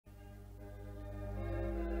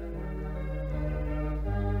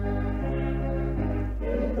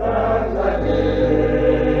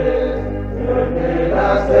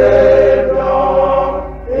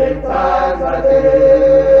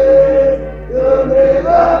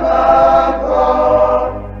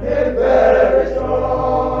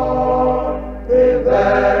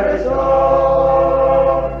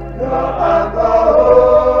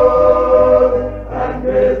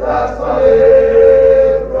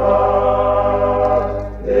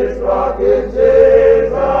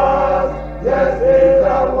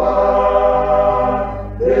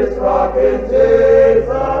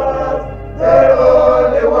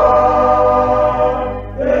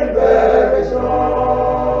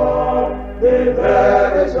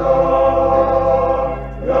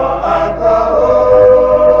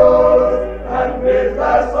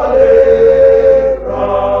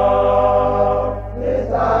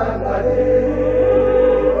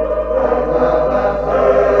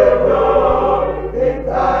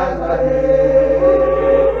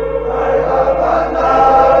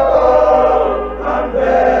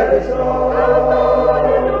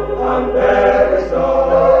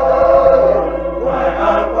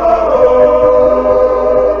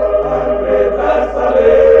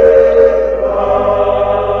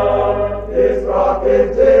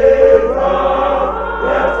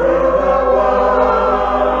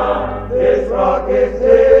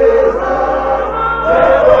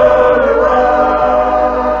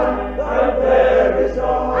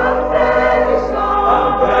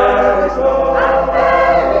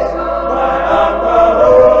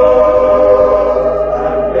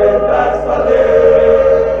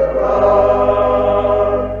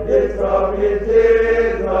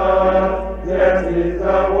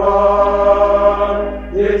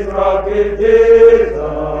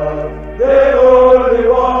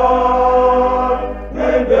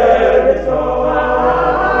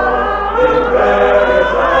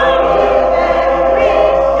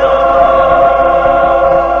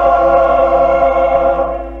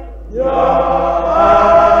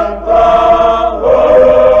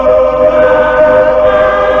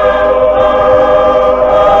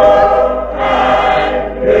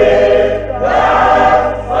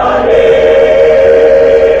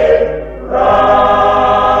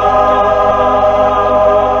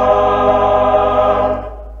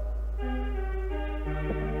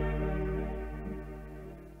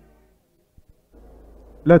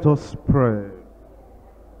Let us pray.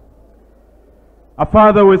 Our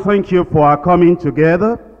Father, we thank you for our coming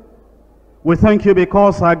together. We thank you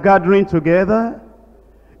because our gathering together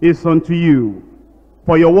is unto you.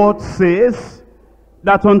 For your word says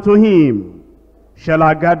that unto him shall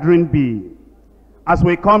our gathering be. As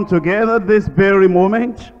we come together this very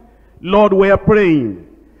moment, Lord, we are praying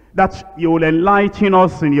that you will enlighten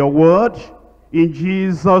us in your word in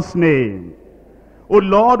Jesus' name. Oh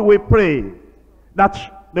Lord, we pray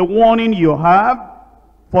that the warning you have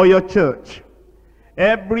for your church,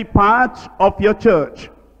 every part of your church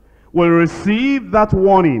will receive that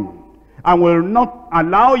warning and will not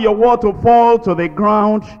allow your word to fall to the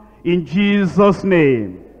ground in Jesus'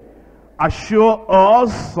 name. Assure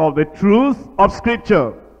us of the truth of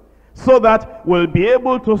Scripture so that we'll be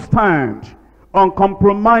able to stand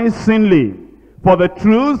uncompromisingly for the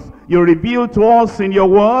truth you reveal to us in your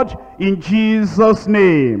word in Jesus'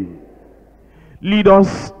 name. Lead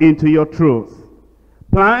us into your truth.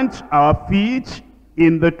 Plant our feet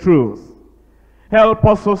in the truth. Help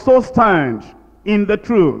us also stand in the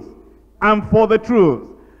truth and for the truth,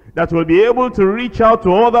 that we'll be able to reach out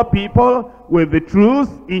to other people with the truth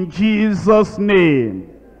in Jesus'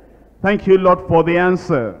 name. Thank you, Lord, for the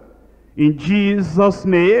answer. In Jesus'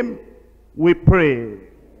 name we pray.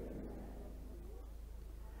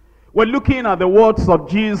 We're looking at the words of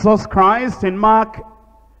Jesus Christ in Mark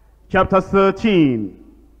chapter 13,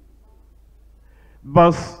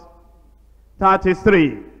 verse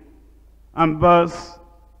 33 and verse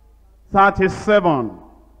 37.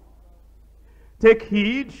 Take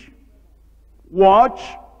heed, watch,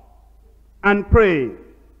 and pray,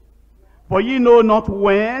 for ye know not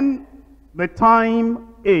when the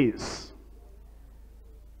time is.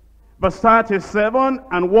 Verse 37,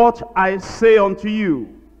 and what I say unto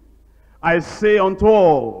you, I say unto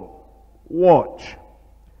all, watch.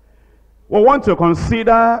 We want to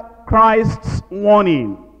consider Christ's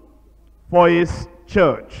warning for his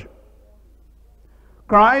church.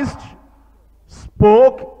 Christ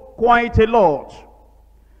spoke quite a lot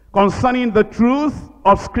concerning the truth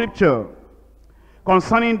of Scripture,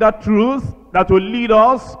 concerning that truth that will lead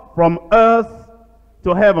us from earth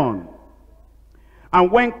to heaven. And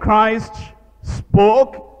when Christ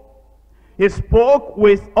spoke, he spoke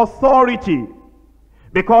with authority,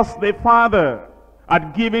 because the Father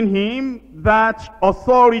had given him that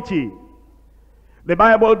authority. The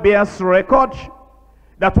Bible bears record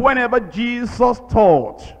that whenever Jesus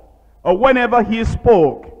taught, or whenever he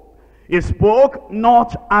spoke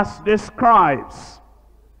not as the scribes,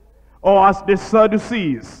 or as the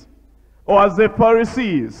Sadducees, or as the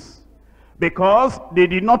Pharisees, because they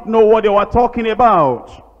did not know what they were talking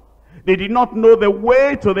about. They did not know the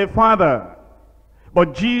way to the Father.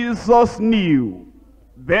 But Jesus knew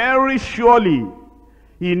very surely.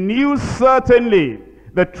 He knew certainly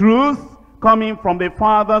the truth coming from the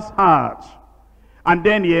Father's heart. And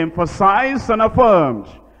then he emphasized and affirmed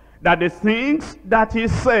that the things that he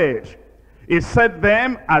said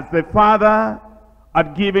them as the Father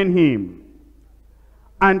had given him.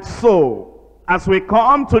 And so, as we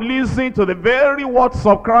come to listen to the very words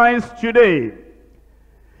of Christ today,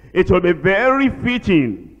 it will be very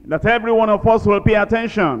fitting that every one of us will pay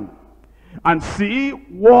attention and see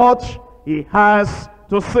what he has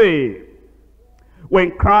to say.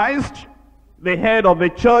 When Christ, the head of the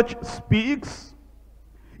church, speaks,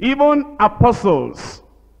 even apostles,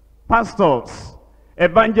 pastors,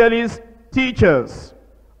 evangelists, teachers,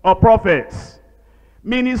 or prophets,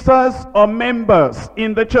 ministers or members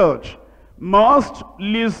in the church must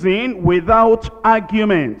listen without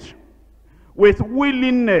argument, with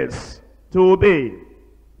willingness to obey,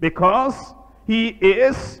 because he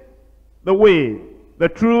is the way, the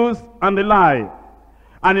truth, and the life,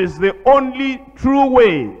 and is the only true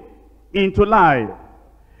way into life.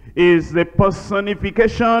 Is the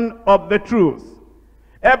personification of the truth.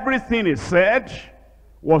 Everything he said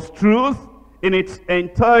was truth in its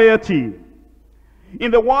entirety.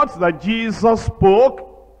 In the words that Jesus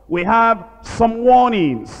spoke, we have some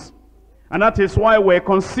warnings, and that is why we're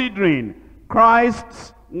considering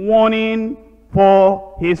Christ's warning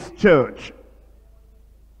for his church.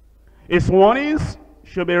 His warnings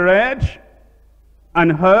should be read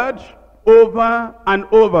and heard over and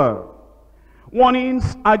over.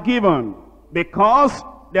 Warnings are given because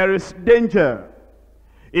there is danger.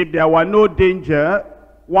 If there were no danger,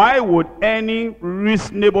 why would any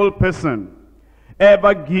reasonable person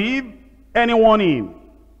ever give any warning?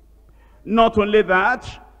 Not only that,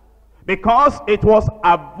 because it was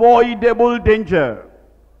avoidable danger.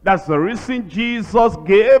 That's the reason Jesus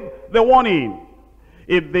gave the warning.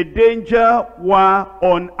 If the danger were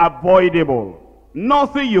unavoidable,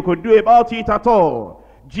 nothing you could do about it at all,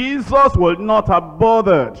 Jesus would not have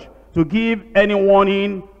bothered to give any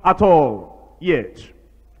warning at all. Yet,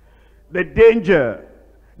 the danger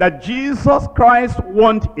that Jesus Christ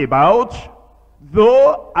warned about,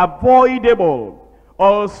 though avoidable,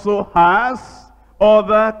 also has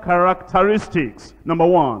other characteristics. Number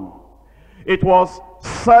one, it was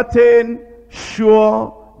certain,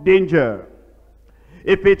 sure danger.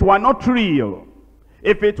 If it were not real,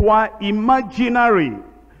 if it were imaginary,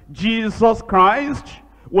 Jesus Christ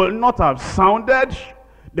will not have sounded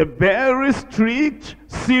the very strict,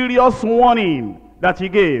 serious warning that he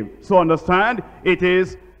gave. So understand, it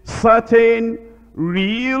is certain,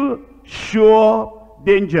 real, sure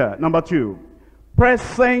danger. Number two,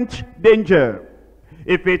 present danger.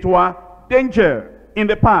 If it were danger in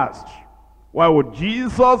the past, why would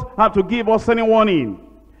Jesus have to give us any warning?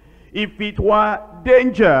 If it were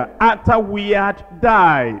danger after we had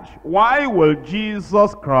died, why will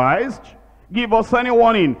Jesus Christ give us any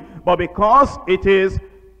warning? But because it is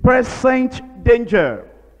present danger,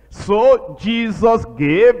 so Jesus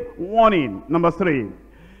gave warning. Number three,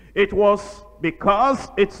 it was because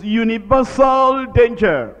it's universal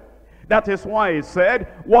danger. That is why he said,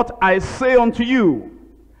 what I say unto you,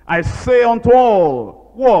 I say unto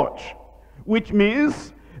all. Watch. Which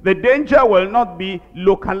means the danger will not be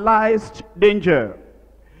localized danger.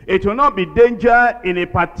 It will not be danger in a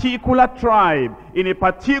particular tribe, in a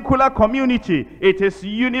particular community. It is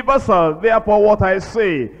universal. Therefore, what I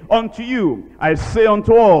say unto you, I say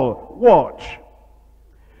unto all. Watch.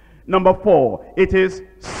 Number four, it is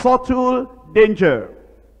subtle danger.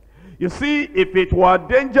 You see, if it were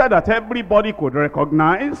danger that everybody could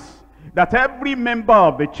recognize, that every member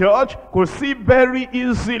of the church could see very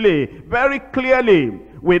easily, very clearly,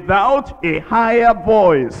 without a higher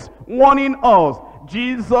voice warning us,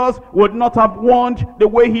 Jesus would not have warned the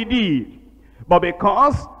way he did. But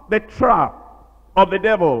because the trap of the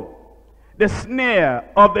devil, the snare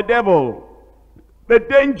of the devil, the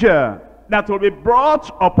danger that will be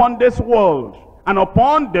brought upon this world and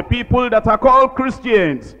upon the people that are called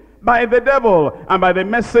Christians by the devil and by the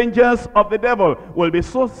messengers of the devil will be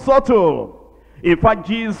so subtle. In fact,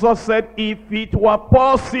 Jesus said, if it were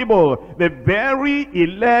possible, the very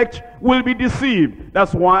elect will be deceived.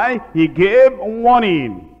 That's why he gave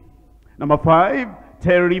warning. Number five,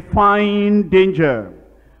 terrifying danger.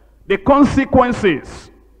 The consequences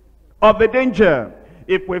of the danger,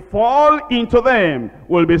 if we fall into them,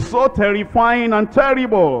 will be so terrifying and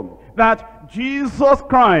terrible that Jesus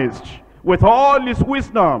Christ, with all his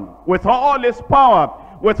wisdom, with all his power,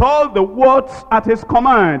 with all the words at his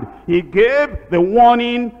command, he gave the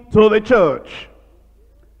warning to the church.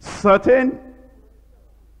 Certain,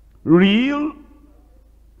 real,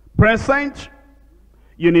 present,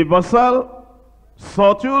 universal,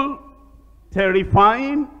 subtle,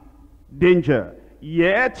 terrifying, danger,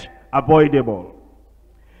 yet avoidable.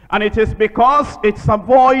 And it is because it's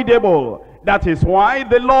avoidable, that is why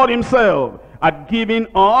the Lord himself had given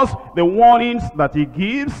us the warnings that he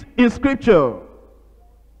gives in Scripture.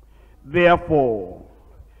 Therefore,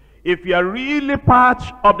 if you are really part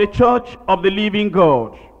of the church of the living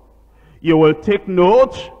God, you will take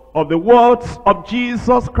note of the words of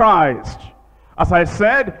Jesus Christ. As I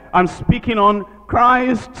said, I'm speaking on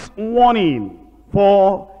Christ's warning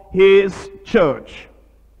for his church.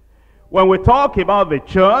 When we talk about the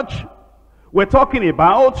church, we're talking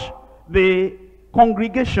about the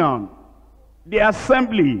congregation, the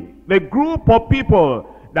assembly, the group of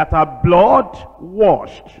people that are blood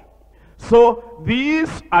washed. So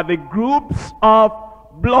these are the groups of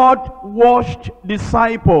blood-washed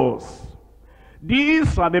disciples.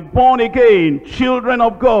 These are the born-again children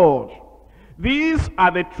of God. These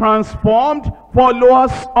are the transformed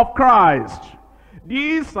followers of Christ.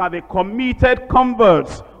 These are the committed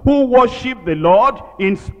converts who worship the Lord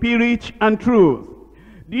in spirit and truth.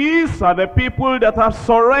 These are the people that have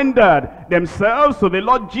surrendered themselves to the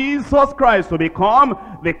Lord Jesus Christ to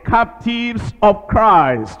become the captives of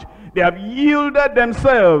Christ. They have yielded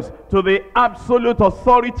themselves to the absolute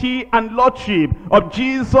authority and lordship of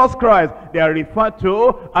Jesus Christ. They are referred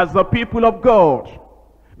to as the people of God,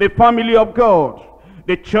 the family of God,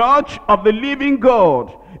 the church of the living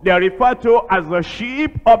God. They are referred to as the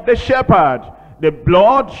sheep of the shepherd, the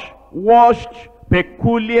blood-washed,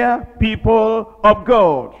 peculiar people of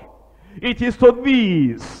God. It is to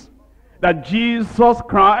these that Jesus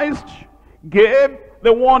Christ gave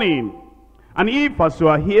the warning. And if, as you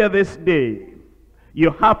are here this day,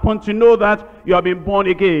 you happen to know that you have been born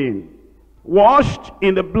again, washed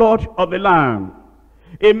in the blood of the Lamb,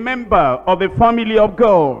 a member of the family of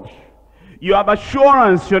God, you have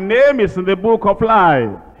assurance your name is in the book of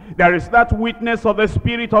life. There is that witness of the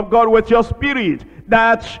Spirit of God with your spirit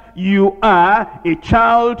that you are a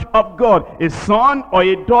child of God, a son or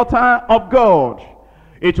a daughter of God.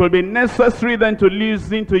 It will be necessary then to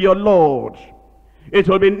listen to your Lord. It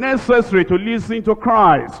will be necessary to listen to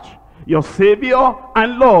Christ, your Savior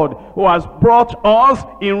and Lord, who has brought us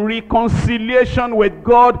in reconciliation with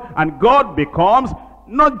God, and God becomes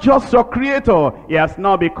not just your creator, he has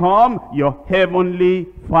now become your heavenly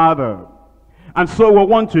Father. And so we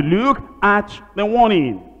want to look at the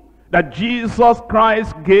warning that Jesus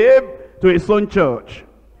Christ gave to his own church.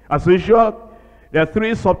 As usual, there are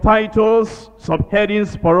three subtitles,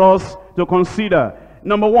 subheadings for us to consider.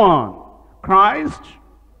 Number one, Christ,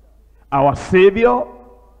 our Savior,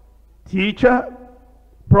 teacher,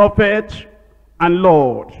 prophet, and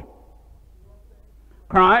Lord.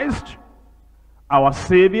 Christ, our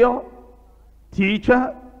Savior,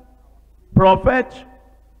 teacher, prophet,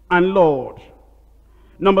 and Lord.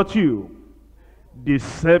 Number two,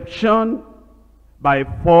 deception by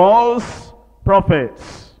false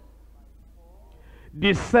prophets.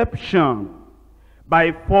 Deception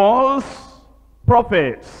by false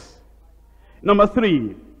prophets. Number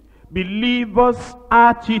three, believers'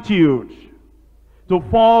 attitude to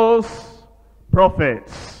false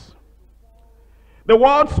prophets. The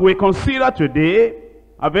words we consider today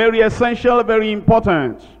are very essential, very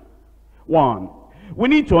important. One, we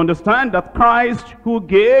need to understand that Christ, who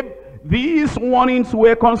gave these warnings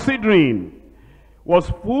we're considering, was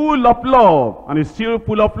full of love and is still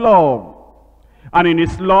full of love. And in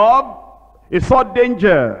his love, he saw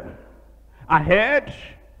danger ahead,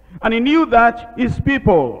 and he knew that his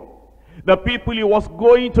people, the people he was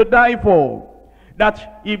going to die for,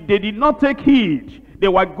 that if they did not take heed, they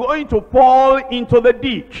were going to fall into the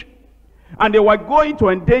ditch, and they were going to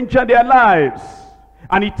endanger their lives,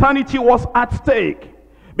 and eternity was at stake.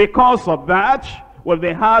 Because of that, with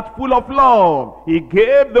the heart full of love, he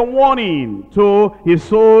gave the warning to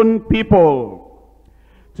his own people.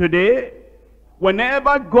 Today,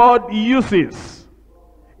 whenever God uses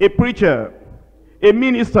a preacher, a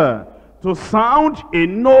minister, to sound a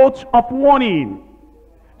note of warning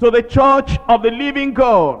to the church of the living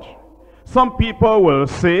God, some people will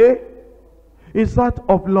say, is that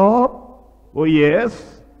of love? Oh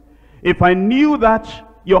yes. If I knew that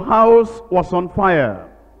your house was on fire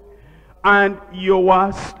and you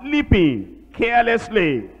were sleeping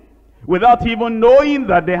carelessly without even knowing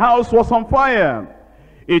that the house was on fire,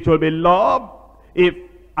 it will be love if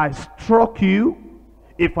I struck you,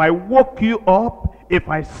 if I woke you up, if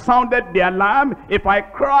I sounded the alarm, if I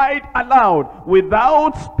cried aloud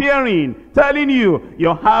without sparing, telling you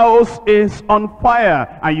your house is on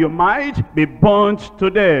fire and you might be burnt to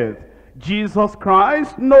death. Jesus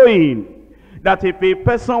Christ, knowing that if a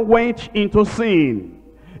person went into sin,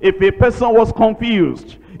 if a person was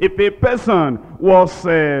confused, if a person was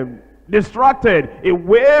distracted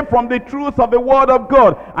away from the truth of the word of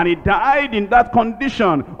God. And he died in that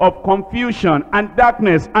condition of confusion and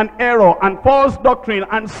darkness and error and false doctrine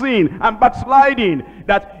and sin and backsliding,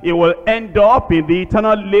 that he will end up in the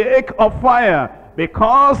eternal lake of fire.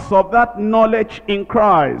 Because of that knowledge in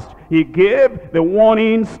Christ, he gave the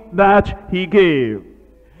warnings that he gave.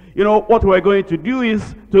 You know, what we're going to do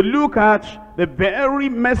is to look at the very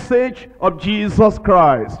message of Jesus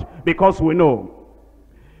Christ, because we know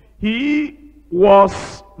he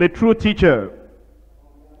was the true teacher.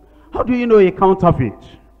 How do you know a counterfeit?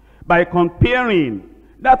 By comparing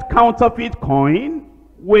that counterfeit coin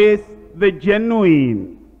with the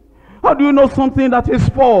genuine. How do you know something that is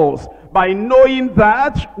false? By knowing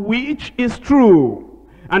that which is true.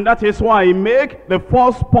 And that is why I make the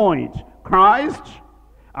first point: Christ,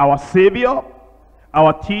 our Savior,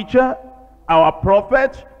 our teacher, our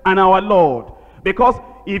prophet, and our Lord. Because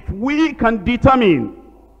if we can determine,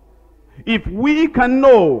 if we can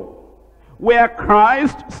know where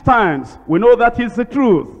Christ stands, we know that is the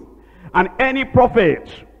truth. And any prophet,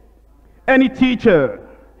 any teacher,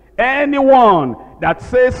 anyone that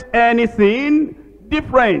says anything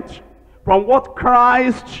different from what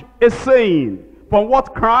Christ is saying, from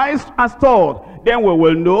what Christ has taught, then we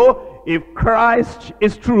will know if Christ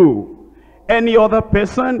is true. Any other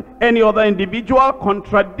person, any other individual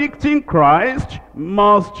contradicting Christ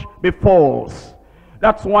must be false.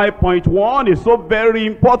 That's why point one is so very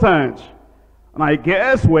important. And I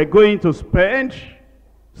guess we're going to spend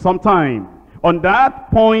some time on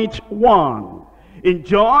that point one. In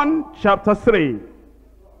John chapter 3.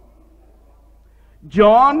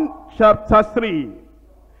 John chapter 3,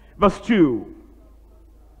 verse 2.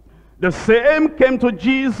 The same came to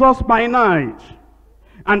Jesus by night,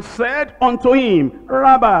 and said unto him,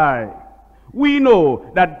 Rabbi, we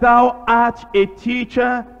know that thou art a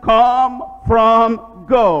teacher come from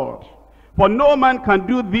God. For no man can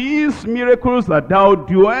do these miracles that thou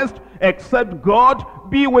doest, except God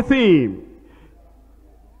be with him.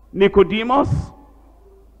 Nicodemus,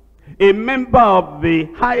 a member of the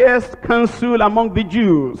highest council among the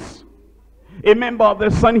Jews, a member of the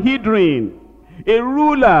Sanhedrin, a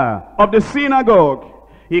ruler of the synagogue,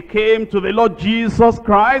 he came to the Lord Jesus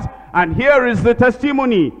Christ, and here is the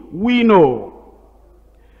testimony. We know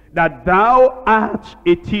that thou art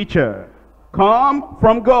a teacher come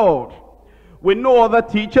from God. We know other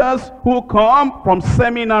teachers who come from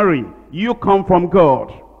seminary. You come from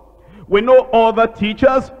God. We know other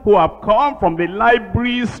teachers who have come from the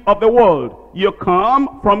libraries of the world. You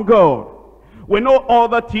come from God. We know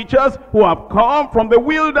other teachers who have come from the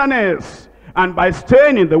wilderness. And by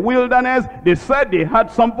staying in the wilderness, they said they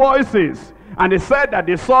had some voices. And they said that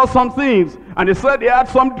they saw some things. And they said they had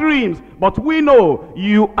some dreams. But we know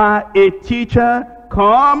you are a teacher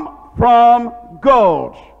come from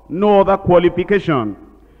God. No other qualification.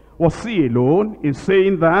 Was he alone in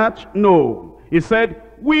saying that? No. He said,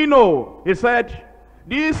 we know. He said,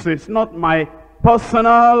 this is not my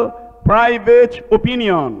personal, private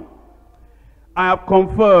opinion. I have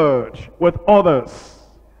conferred with others.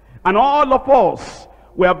 And all of us,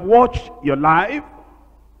 we have watched your life.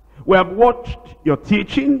 We have watched your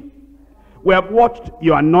teaching. We have watched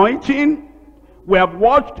your anointing. We have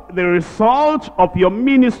watched the result of your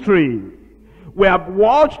ministry. We have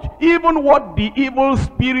watched even what the evil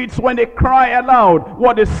spirits, when they cry aloud,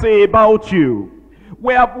 what they say about you.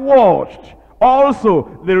 We have watched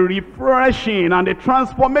also the refreshing and the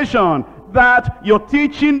transformation that your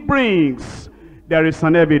teaching brings. There is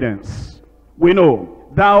an evidence. We know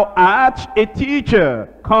thou art a teacher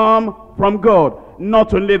come from God.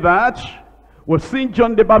 Not only that, we've seen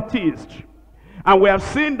John the Baptist. And we have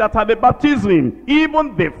seen that at the baptism,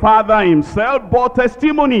 even the Father himself bore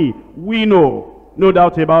testimony. We know, no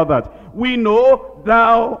doubt about that. We know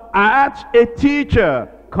thou art a teacher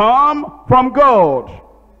come from God.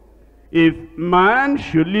 If man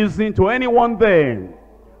should listen to anyone then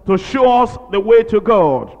to show us the way to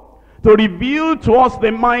God, to reveal to us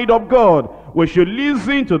the mind of God, we should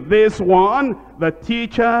listen to this one, the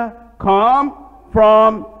teacher come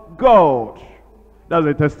from God. That's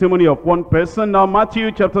a testimony of one person. Now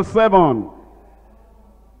Matthew chapter 7.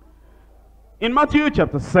 In Matthew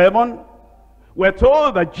chapter 7, we're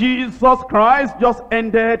told that Jesus Christ just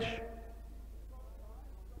ended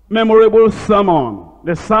memorable sermon,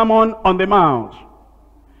 the Sermon on the Mount.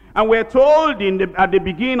 And we're told at the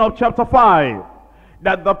beginning of chapter 5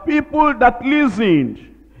 that the people that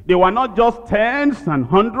listened, they were not just tens and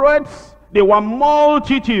hundreds, they were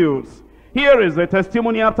multitudes. Here is the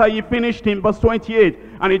testimony after he finished in verse 28.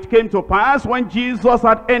 And it came to pass when Jesus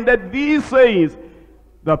had ended these sayings,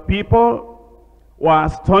 the people were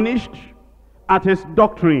astonished at his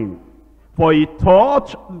doctrine, For he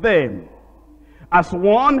taught them as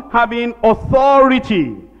one having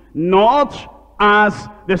authority, not as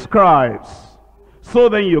the scribes. So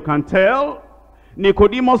then you can tell,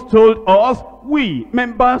 Nicodemus told us, we,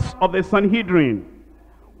 members of the Sanhedrin,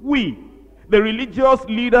 we, the religious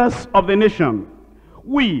leaders of the nation,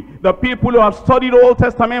 we, the people who have studied Old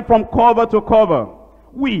Testament from cover to cover,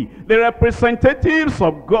 we, the representatives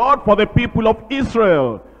of God for the people of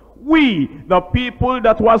Israel, we, the people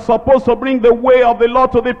that were supposed to bring the way of the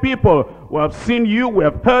Lord to the people, we have seen you, we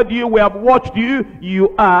have heard you, we have watched you.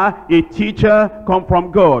 You are a teacher come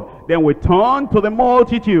from God. Then we turn to the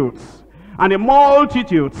multitudes. And the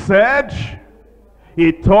multitude said,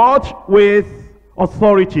 he taught with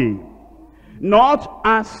authority, not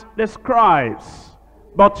as the scribes,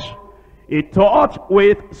 but he taught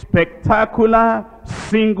with spectacular,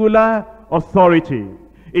 singular authority.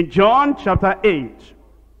 In John chapter 8,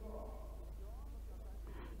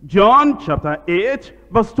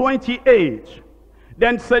 verse 28,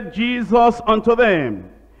 then said Jesus unto them,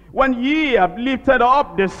 when ye have lifted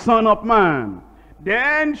up the Son of Man,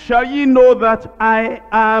 then shall ye know that I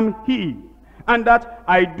am he, and that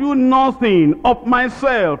I do nothing of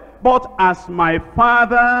myself, but as my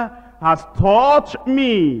Father has taught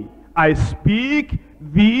me, I speak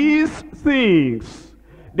these things.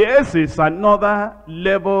 This is another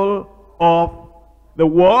level of the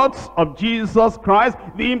words of Jesus Christ,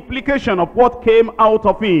 the implication of what came out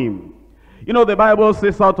of him. You know, the Bible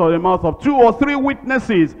says out of the mouth of 2 or 3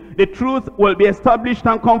 witnesses, the truth will be established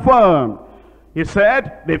and confirmed. He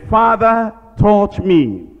said, the Father taught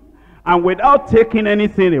me. And without taking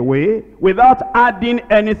anything away, without adding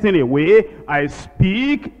anything away, I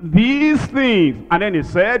speak these things. And then he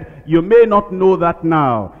said, you may not know that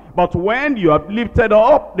now, but when you have lifted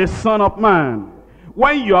up the Son of Man,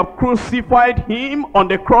 when you have crucified him on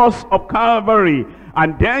the cross of Calvary,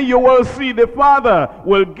 and then you will see the Father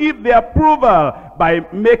will give the approval by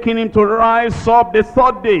making him to rise up the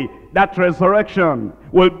 3rd day. That resurrection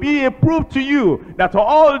will be a proof to you that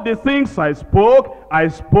all the things I spoke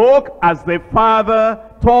as the Father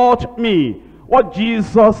taught me. What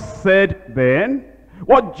Jesus said then,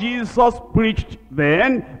 what Jesus preached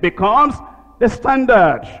then, becomes the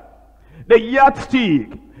standard, the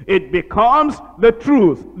yardstick. It becomes the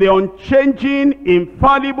truth, the unchanging,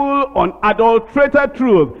 infallible, unadulterated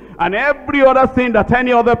truth. And every other thing that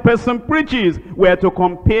any other person preaches, we are to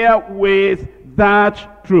compare with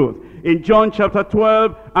that truth. In John chapter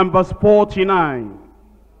 12 and verse 49.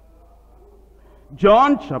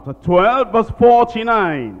 John chapter 12 verse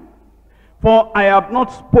 49. For I have not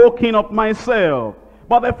spoken of myself,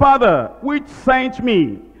 but the Father which sent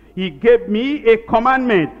me, he gave me a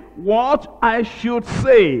commandment, what I should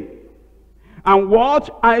say and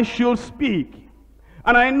what I should speak.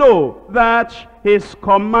 And I know that his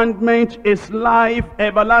commandment is life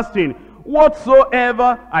everlasting.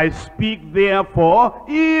 Whatsoever I speak therefore,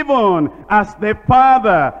 even as the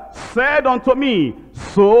Father said unto me,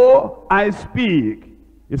 so I speak.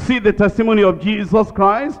 You see the testimony of Jesus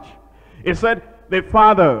Christ? He said, the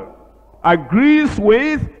Father agrees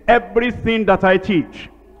with everything that I teach,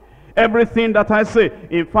 everything that I say.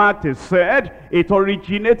 In fact, he said, it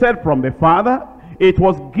originated from the Father, it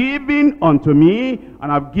was given unto me,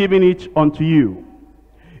 and I've given it unto you.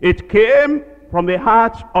 It came from the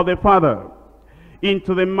heart of the Father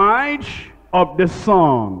into the mind of the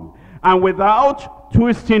Son, and without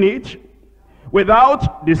twisting it,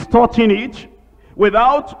 without distorting it,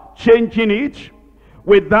 without changing it,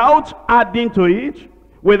 without adding to it,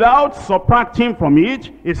 without subtracting from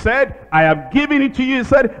it, he said, I have given it to you. He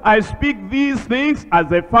said, I speak these things as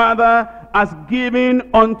the Father has given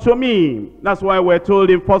unto me. That's why we're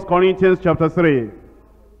told in 1 Corinthians chapter 3.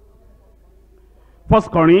 1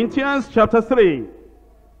 Corinthians chapter 3,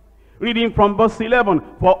 reading from verse 11.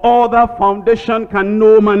 For other foundation can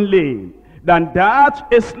no man lay than that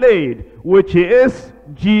is laid, which is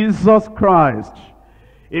Jesus Christ.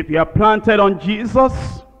 If you are planted on Jesus,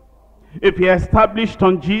 if you are established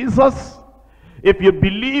on Jesus, if you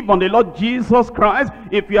believe on the Lord Jesus Christ,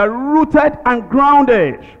 if you are rooted and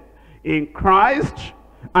grounded in Christ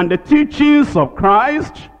and the teachings of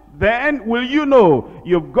Christ, then will you know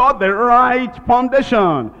you've got the right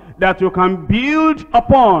foundation that you can build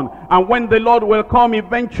upon. And when the Lord will come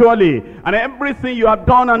eventually, and everything you have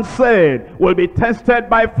done and said will be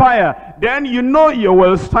tested by fire, then you know you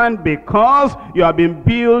will stand, because you have been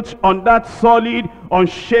built on that solid,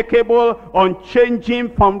 unshakable,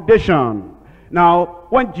 unchanging foundation. Now,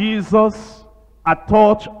 when Jesus had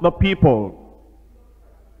taught the people,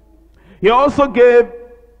 he also gave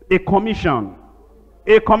a commission,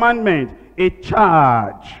 a commandment, a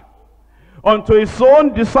charge. unto his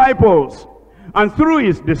own disciples, and through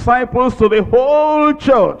his disciples to the whole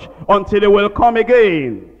church, until he will come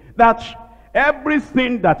again. That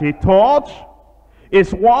everything that he taught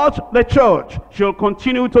is what the church shall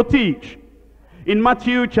continue to teach. In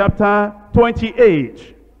Matthew chapter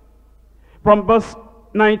 28, from verse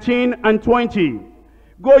 19 and 20,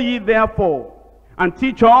 go ye therefore and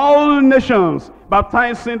teach all nations,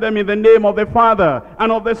 baptizing them in the name of the Father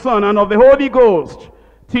and of the Son and of the Holy Ghost,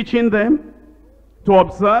 teaching them to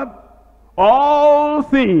observe all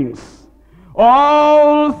things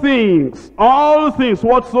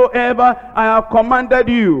whatsoever I have commanded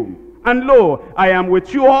you. And lo, I am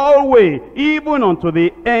with you always, even unto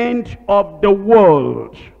the end of the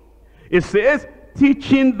world. It says,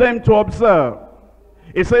 teaching them to observe.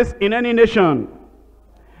 It says, in any nation,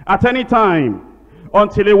 at any time,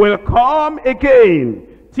 until he will come again,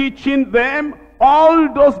 teaching them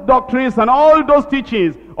all those doctrines and all those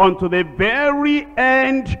teachings unto the very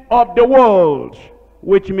end of the world.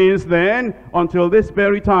 Which means then, until this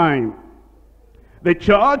very time, the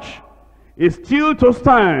church is still to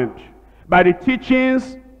stand by the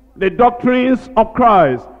teachings, the doctrines of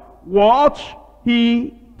Christ, what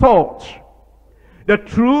he taught, the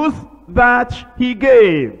truth that he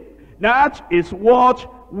gave. That is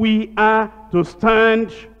what we are to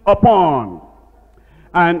stand upon.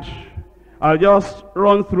 And I'll just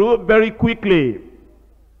run through very quickly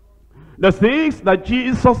the things that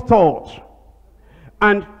Jesus taught.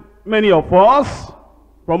 And many of us,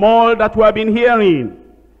 from all that we have been hearing,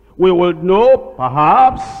 we will know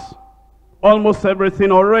perhaps almost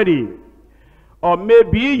everything already. Or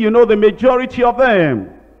maybe you know the majority of them.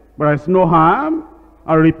 But there's no harm.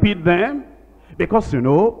 I'll repeat them. Because you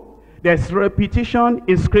know, there's repetition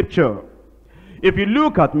in Scripture. If you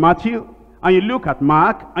look at Matthew, and you look at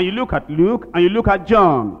Mark, and you look at Luke, and you look at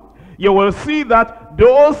John, you will see that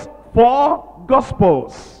those four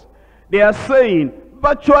Gospels, they are saying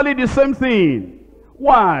virtually the same thing.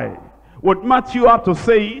 Why would Matthew have to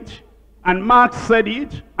say it, and Mark said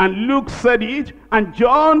it, and Luke said it, and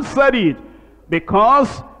John said it?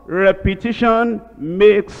 Because repetition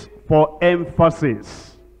makes for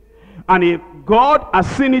emphasis. And if God has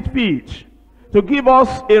seen it fit to give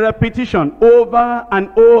us a repetition over and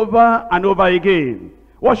over and over again,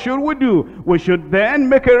 what should we do? We should then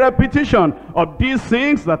make a repetition of these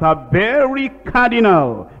things that are very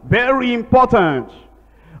cardinal, very important.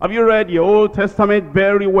 Have you read your Old Testament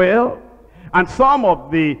very well? And some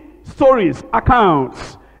of the stories,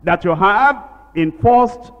 accounts that you have in 1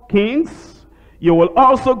 Kings, you will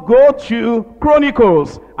also go to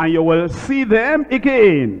Chronicles and you will see them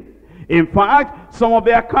again. In fact, some of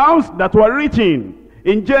the accounts that were written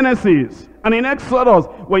in Genesis and in Exodus,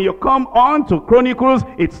 when you come on to Chronicles,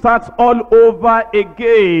 it starts all over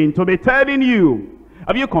again to be telling you.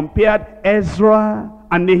 Have you compared Ezra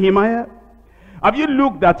and Nehemiah? Have you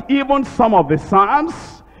looked at even some of the Psalms?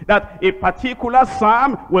 That a particular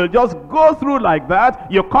psalm will just go through like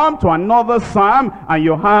that. You come to another psalm and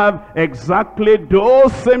you have exactly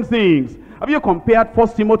those same things. Have you compared 1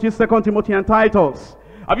 Timothy, 2 Timothy, and Titus?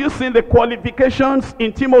 Have you seen the qualifications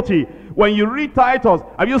in Timothy? When you read Titus,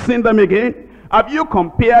 have you seen them again? Have you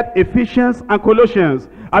compared Ephesians and Colossians?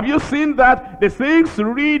 Have you seen that the things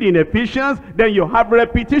read in Ephesians, then you have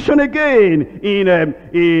repetition again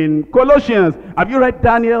in Colossians? Have you read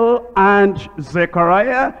Daniel and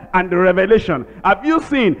Zechariah and the Revelation? Have you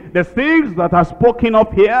seen the things that are spoken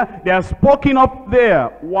up here, they are spoken up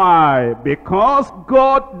there? Why? Because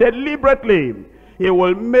God deliberately, he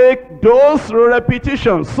will make those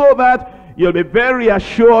repetitions so that you'll be very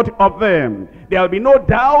assured of them. There'll be no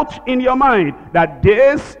doubt in your mind that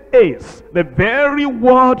this is the very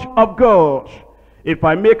word of God. If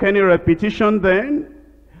I make any repetition then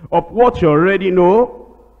of what you already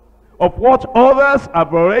know, of what others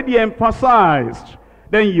have already emphasized,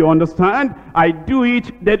 then you understand I do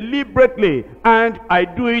it deliberately and I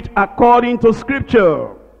do it according to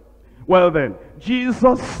Scripture. Well then,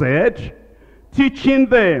 Jesus said, teaching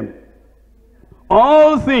them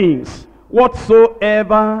all things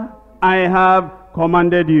whatsoever I have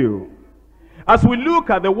commanded you. As we look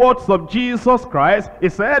at the words of Jesus Christ, he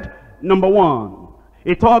said, number one,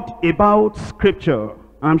 he talked about Scripture.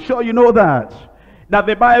 I'm sure you know that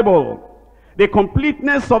the Bible, the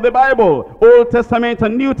completeness of the Bible, Old Testament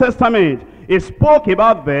and New Testament, he spoke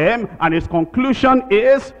about them, and his conclusion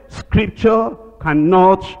is Scripture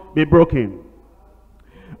cannot be broken.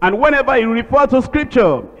 And whenever he referred to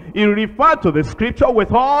Scripture, he referred to the Scripture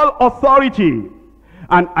with all authority.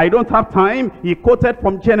 And I don't have time, he quoted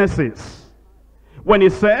from Genesis. When he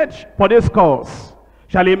said, for this cause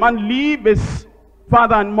shall a man leave his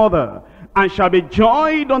father and mother, and shall be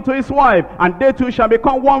joined unto his wife, and they two shall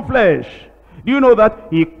become one flesh. Do you know that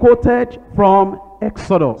he quoted from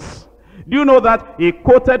Exodus? Do you know that he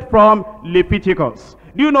quoted from Leviticus?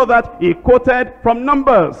 Do you know that he quoted from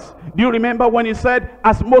Numbers? Do you remember when he said,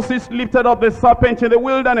 as Moses lifted up the serpent in the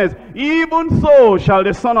wilderness, even so shall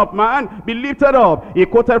the Son of Man be lifted up? He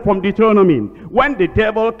quoted from Deuteronomy. When the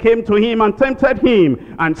devil came to him and tempted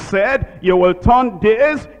him and said, you will turn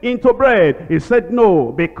days into bread, he said,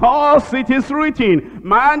 no, because it is written,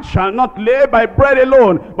 man shall not live by bread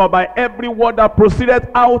alone, but by every word that proceedeth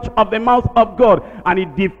out of the mouth of God. And he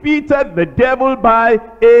defeated the devil by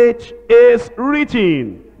it is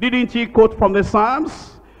written. Didn't he quote from the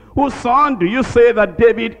Psalms? Whose son do you say that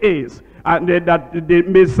David is? And that the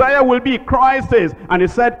Messiah will be, Christ is. And he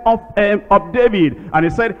said of David. And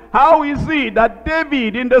he said, how is it that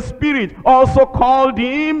David in the spirit also called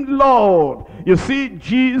him Lord? You see,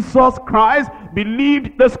 Jesus Christ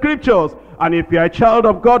believed the scriptures. And if you're a child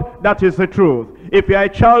of God, that is the truth. If you're a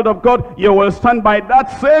child of God, you will stand by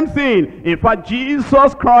that same thing. In fact,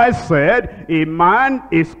 Jesus Christ said, a man,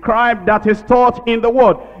 a scribe that is taught in the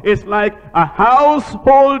word, is like a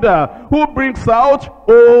householder who brings out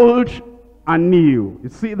old and new. You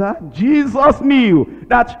see that? Jesus knew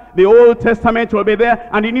that the Old Testament will be there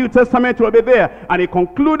and the New Testament will be there. And he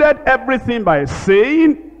concluded everything by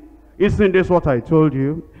saying, isn't this what I told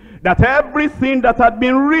you? That everything that had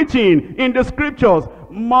been written in the scriptures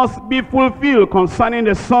must be fulfilled concerning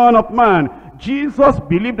the Son of Man. Jesus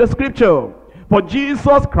believed the scripture. For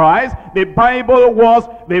Jesus Christ, the Bible was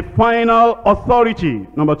the final authority.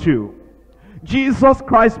 Number two, Jesus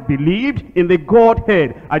Christ believed in the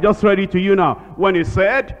Godhead. I just read it to you now. When he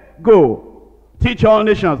said, go, teach all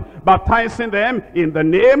nations, baptizing them in the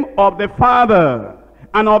name of the Father,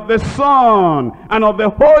 and of the Son, and of the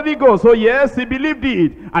Holy Ghost. So yes, he believed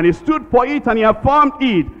it, and he stood for it, and he affirmed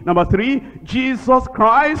it. Number three, Jesus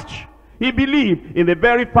Christ, he believed in the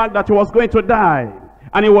very fact that he was going to die,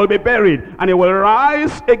 and he will be buried, and he will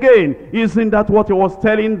rise again. Isn't that what he was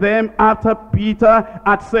telling them after Peter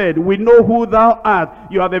had said, we know who thou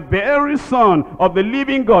art. You are the very Son of the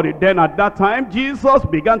living God. Then at that time, Jesus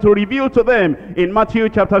began to reveal to them in Matthew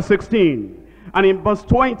chapter 16. And in verse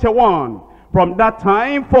 21, from that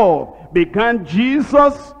time forth began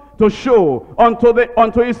Jesus to show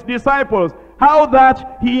unto his disciples how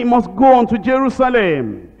that he must go unto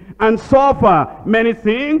Jerusalem and suffer many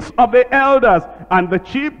things of the elders and the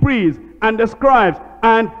chief priests and the scribes,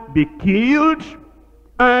 and be killed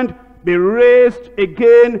and be raised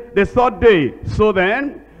again the third day. So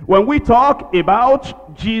then, when we talk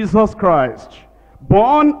about Jesus Christ,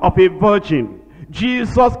 born of a virgin,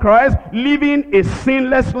 Jesus Christ living a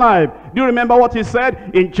sinless life. Do you remember what he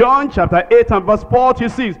said in John chapter 8 and verse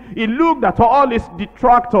 46? He looked at all his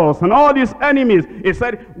detractors and all his enemies. He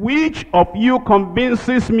said, which of you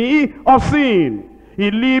convinces me of sin?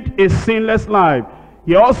 He lived a sinless life.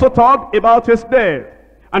 He also talked about his death,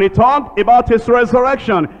 and he talked about his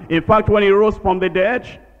resurrection. In fact, when he rose from the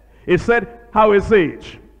dead, he said, how is it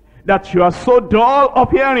that you are so dull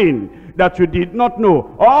of hearing, that you did not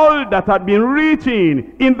know all that had been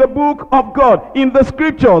written in the book of God, in the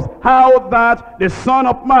scriptures, how that the Son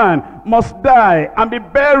of Man must die and be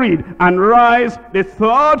buried and rise the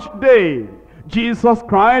third day? Jesus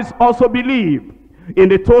Christ also believed in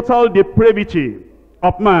the total depravity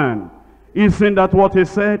of man. Isn't that what he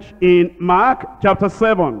said in Mark chapter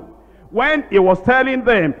 7? When he was telling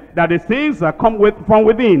them that the things that come from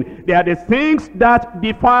within, they are the things that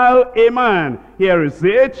defile a man. Here is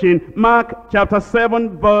it in Mark chapter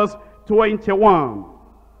 7 verse 21.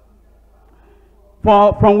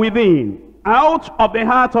 For from within, out of the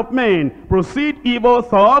heart of men, proceed evil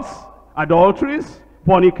thoughts, adulteries,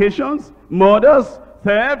 fornications, murders,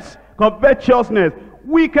 thefts, covetousness,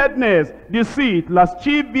 wickedness, deceit,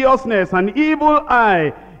 lasciviousness, an evil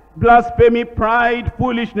eye, blasphemy, pride,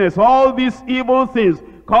 foolishness. All these evil things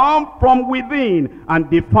come from within and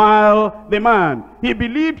defile the man. He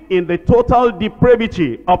believed in the total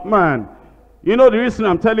depravity of man. You know the reason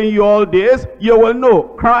I'm telling you all this? You will know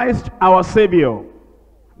Christ our Savior,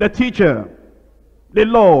 the teacher, the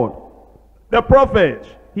Lord, the prophet.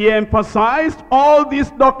 He emphasized all these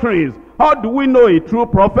doctrines. How do we know a true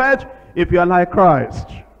prophet? If you are like Christ,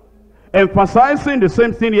 emphasizing the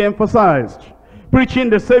same thing he emphasized, preaching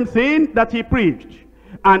the same thing that he preached,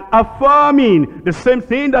 and affirming the same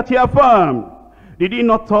thing that he affirmed. Did he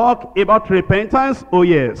not talk about repentance? Oh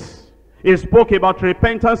yes. He spoke about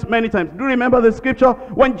repentance many times. Do you remember the scripture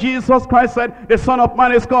when Jesus Christ said, the Son of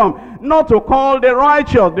Man is come, not to call the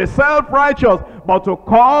righteous, the self-righteous, but to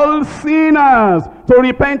call sinners to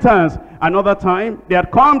repentance. Another time, they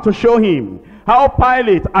had come to show him how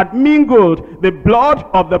Pilate had mingled the blood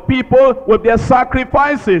of the people with their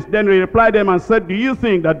sacrifices. Then he replied them and said, do you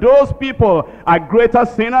think that those people are greater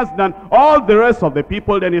sinners than all the rest of the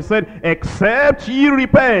people? Then he said, except ye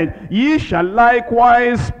repent, ye shall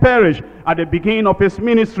likewise perish. At the beginning of his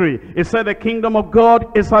ministry, he said the kingdom of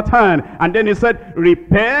God is at hand. And then he said,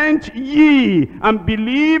 repent ye and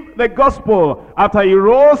believe the gospel. After he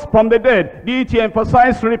rose from the dead, did he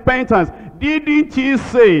emphasize repentance? Didn't he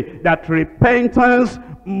say that repentance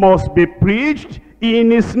must be preached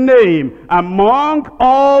in his name among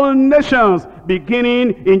all nations,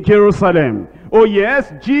 beginning in Jerusalem? Oh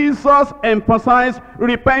yes, Jesus emphasized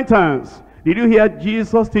repentance. Did you hear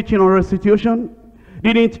Jesus teaching on restitution?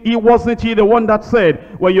 Wasn't he the one that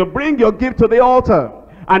said, when you bring your gift to the altar,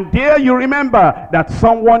 and there you remember that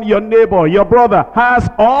someone, your neighbor, your brother, has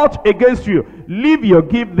aught against you, leave your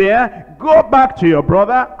gift there, go back to your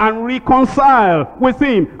brother and reconcile with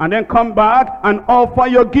him, and then come back and offer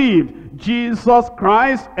your gift. Jesus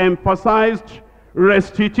Christ emphasized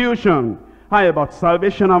restitution. How about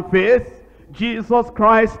salvation and faith? Jesus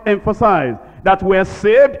Christ emphasized that we are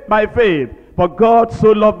saved by faith. For God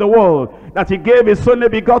so loved the world that he gave his only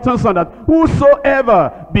begotten Son, that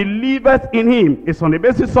whosoever believeth in him is on the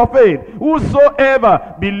basis of faith.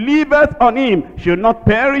 Whosoever believeth on him should not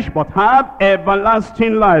perish but have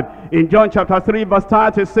everlasting life. In John chapter 3 verse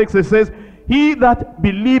 36 it says, he that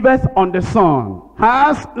believeth on the Son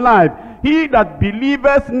has life. He that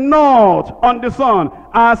believeth not on the Son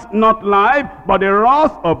has not life, but the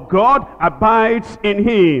wrath of God abides in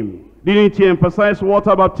him. Didn't he emphasize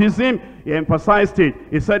water baptism? He emphasized it.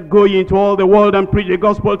 He said, go ye into all the world and preach the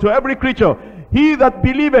gospel to every creature. He that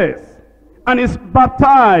believeth and is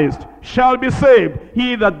baptized shall be saved.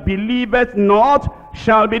 He that believeth not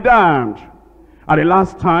shall be damned. At the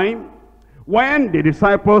last time, when the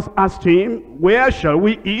disciples asked him, where shall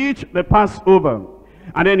we eat the Passover?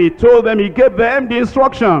 And then he told them, he gave them the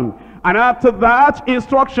instruction. And after that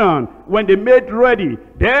instruction, when they made ready,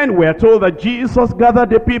 then we are told that Jesus gathered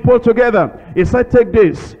the people together. He said, take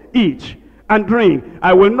this, eat and drink.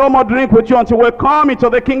 I will no more drink with you until we come into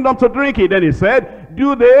the kingdom to drink it. Then he said,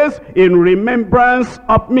 do this in remembrance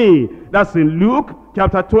of me. That's in Luke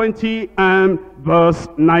chapter 20 and verse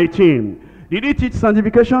 19. Did he teach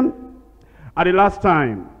sanctification? At the last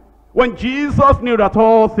time, when Jesus knew that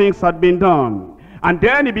all things had been done, and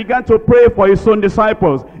then he began to pray for his own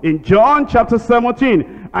disciples in John chapter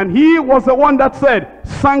 17. And he was the one that said,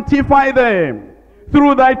 sanctify them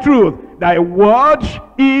through thy truth. Thy word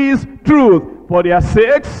is truth. For their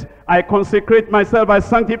sakes I consecrate myself, I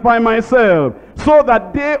sanctify myself, so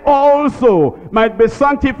that they also might be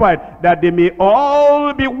sanctified, that they may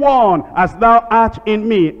all be one, as thou art in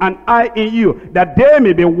me, and I in you, that they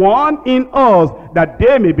may be one in us, that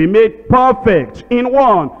they may be made perfect in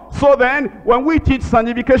one. So then, when we teach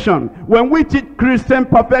sanctification, when we teach Christian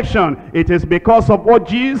perfection, it is because of what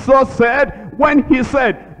Jesus said when he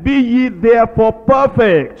said, be ye therefore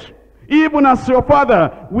perfect, even as your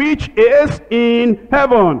Father which is in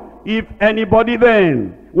heaven. If anybody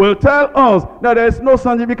then will tell us that there is no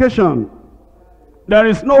sanctification, there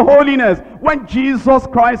is no holiness, when Jesus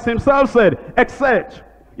Christ himself said, except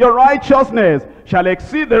your righteousness shall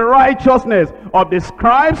exceed the righteousness of the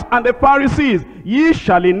scribes and the Pharisees, ye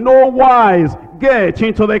shall in no wise get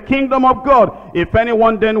into the kingdom of God. If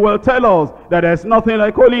anyone then will tell us that there is nothing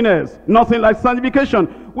like holiness, nothing like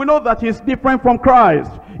sanctification, we know that he is different from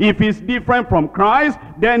Christ. If he is different from Christ,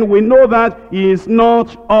 then we know that he is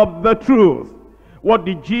not of the truth. What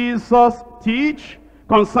did Jesus teach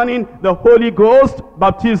concerning the Holy Ghost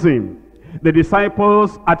baptism? The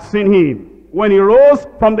disciples had seen him when he rose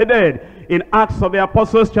from the dead. In Acts of the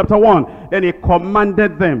Apostles chapter 1, then he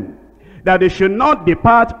commanded them that they should not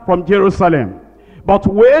depart from Jerusalem, but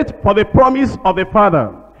wait for the promise of the Father,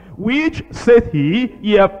 which saith he,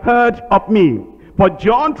 ye have heard of me. For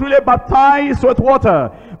John truly baptized with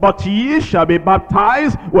water, but ye shall be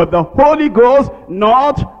baptized with the Holy Ghost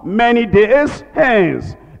not many days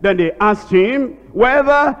hence. Then they asked him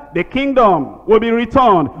whether the kingdom will be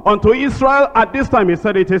returned unto Israel at this time. He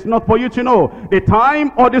said, it is not for you to know the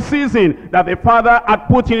time or the season that the Father had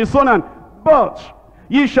put in his own hand, but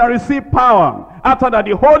ye shall receive power after that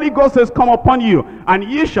the Holy Ghost has come upon you, and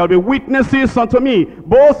ye shall be witnesses unto me,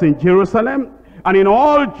 both in Jerusalem and in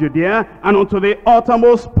all Judea and unto the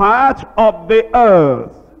uttermost part of the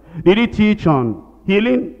earth. Did he teach on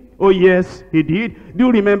healing? Oh yes, he did. Do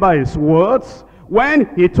you remember his words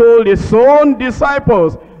when he told his own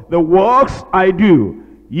disciples, the works I do,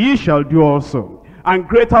 ye shall do also. And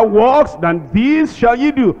greater works than these shall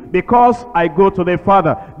ye do, because I go to the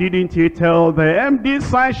Father. Didn't he tell them, these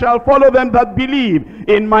signs shall follow them that believe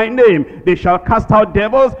in my name? They shall cast out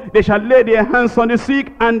devils, they shall lay their hands on the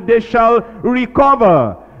sick, and they shall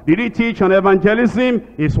recover. Did he teach on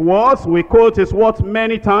evangelism? His words, we quote his words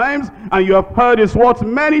many times, and you have heard his words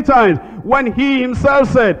many times, when he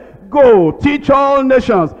himself said, go, teach all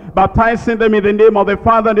nations, baptizing them in the name of the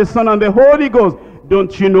Father, the Son, and the Holy Ghost.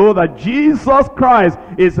 Don't you know that Jesus Christ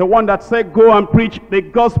is the one that said, go and preach the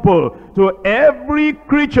gospel to every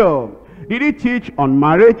creature? Did he teach on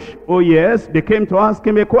marriage? Oh yes, they came to ask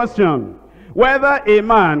him a question, whether a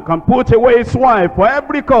man can put away his wife for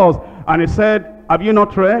every cause. And he said, have you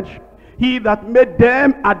not read? He that made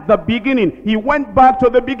them at the beginning. He went back to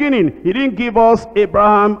the beginning. He didn't give us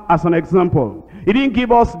Abraham as an example. He didn't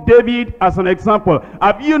give us David as an example.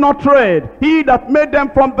 Have you not read? He that made them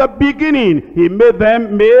from the beginning, he made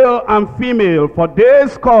them male and female. For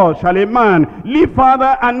this cause shall a man leave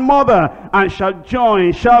father and mother, and shall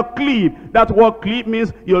join, shall cleave. That word cleave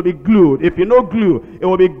means you'll be glued. If you know glue, it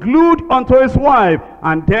will be glued unto his wife.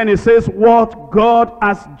 And then it says, what God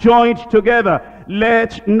has joined together,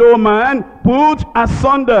 let no man put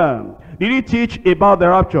asunder. Did he teach about the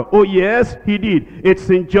rapture? Oh yes, he did.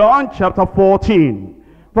 It's in John chapter 14,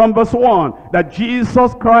 from verse 1, that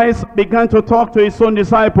Jesus Christ began to talk to his own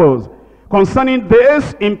disciples concerning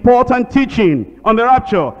this important teaching on the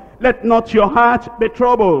rapture. Let not your heart be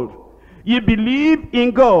troubled. Ye believe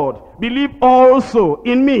in God, believe also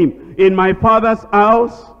in me. In my Father's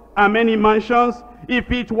house are many mansions.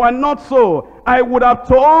 If it were not so, I would have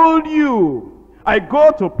told you. I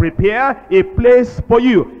go to prepare a place for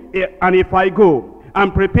you. And if I go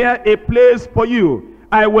and prepare a place for you,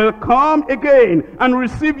 I will come again and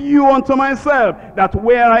receive you unto myself, that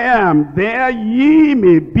where I am, there ye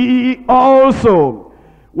may be also.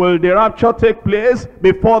 Will the rapture take place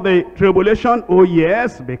before the tribulation? Oh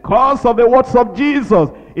yes, because of the words of Jesus.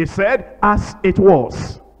 He said, as it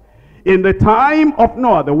was in the time of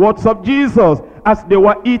Noah, the words of Jesus, as they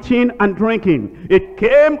were eating and drinking, it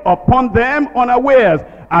came upon them unawares,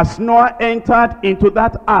 as Noah entered into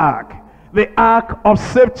that ark, the ark of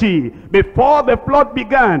safety, before the flood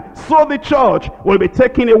began. So the church will be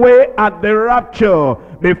taken away at the rapture,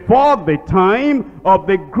 before the time of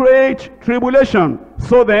the great tribulation.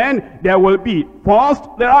 So then there will be first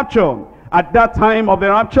the rapture. At that time of the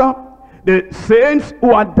rapture, the saints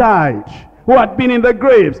who had died, who had been in the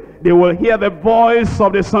graves, they will hear the voice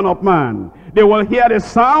of the Son of Man. They will hear the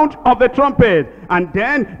sound of the trumpet, and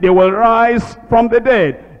then they will rise from the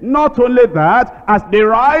dead. Not only that, as they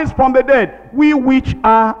rise from the dead, we which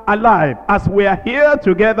are alive, as we are here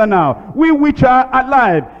together now, we which are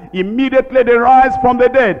alive, immediately they rise from the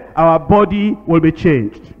dead, our body will be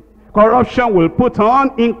changed. Corruption will put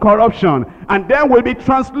on incorruption, and then will be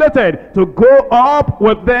translated to go up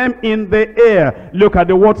with them in the air. Look at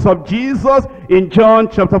the words of Jesus in John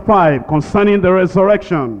chapter 5 concerning the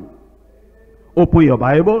resurrection. Open your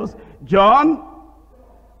Bibles. John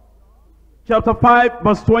chapter 5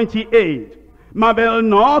 verse 28. Marvel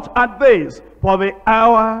not at this, for the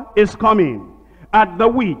hour is coming, at the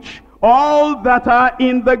which all that are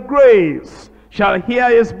in the graves shall hear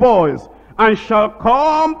his voice, and shall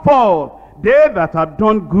come forth, they that have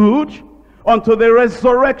done good, unto the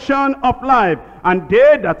resurrection of life, and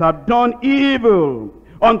they that have done evil,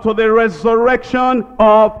 unto the resurrection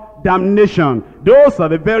of damnation. Those are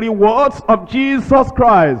the very words of Jesus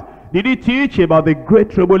Christ. Did he teach about the great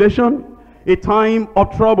tribulation? A time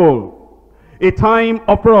of trouble, a time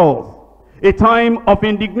of wrath, a time of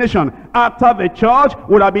indignation, after the church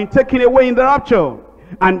would have been taken away in the rapture.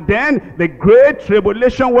 And then the great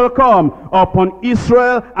tribulation will come upon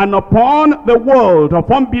Israel and upon the world,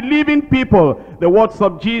 upon believing people. The words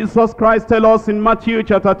of Jesus Christ tell us in Matthew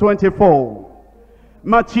chapter 24.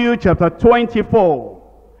 Matthew chapter 24,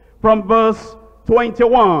 from verse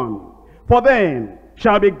 21. For then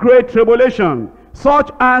shall be great tribulation,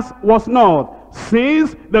 such as was not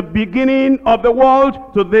since the beginning of the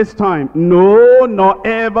world to this time, no, nor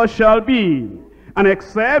ever shall be. And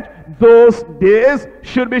except those days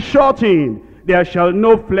should be shortened, there shall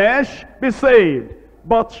no flesh be saved,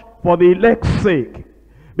 but for the elect's sake,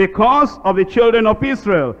 because of the children of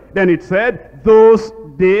Israel. Then it said, those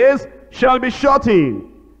days shall be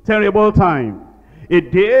shortened. Terrible time. A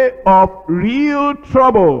day of real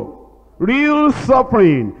trouble, real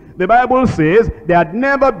suffering. The Bible says there had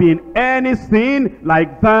never been anything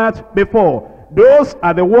like that before. Those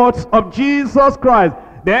are the words of Jesus Christ.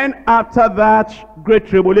 Then after that great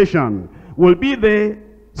tribulation will be the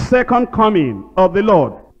second coming of the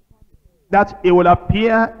Lord. that he will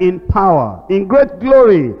appear in power, in great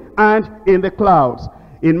glory, and in the clouds.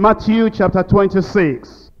 In Matthew chapter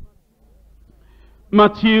 26.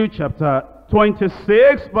 Matthew chapter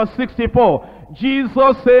 26, verse 64.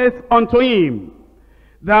 Jesus saith unto him,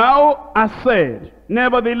 Thou hast said,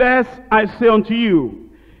 nevertheless I say unto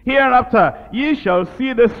you, hereafter ye shall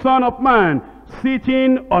see the Son of Man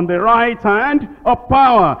sitting on the right hand of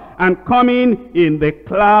power, and coming in the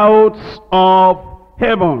clouds of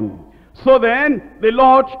heaven. So then, the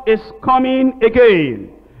Lord is coming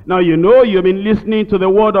again. Now you know, you've been listening to the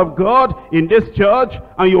word of God in this church,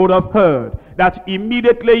 and you would have heard that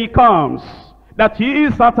immediately he comes, that he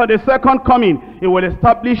is after the second coming, he will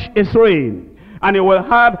establish his reign. And he will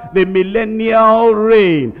have the millennial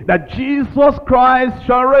reign, that Jesus Christ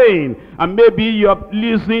shall reign. And maybe you are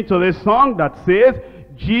listening to the song that says,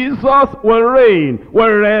 Jesus will reign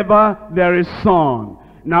wherever there is sun.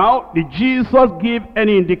 Now, did Jesus give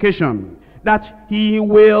any indication that he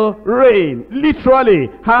will reign, literally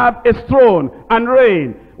have a throne and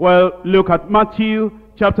reign? Well, look at Matthew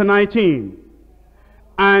chapter 19.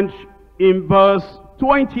 And in verse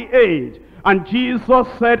 28, and Jesus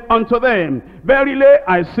said unto them, Verily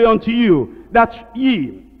I say unto you, that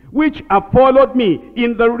ye which have followed me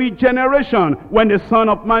in the regeneration, when the Son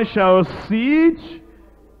of Man shall sit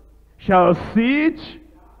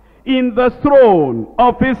in the throne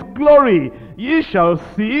of his glory, ye shall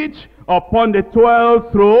sit upon the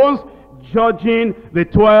 12 thrones, judging the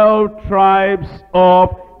 12 tribes of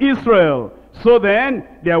Israel. So then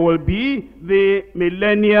there will be the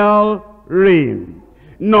millennial reign.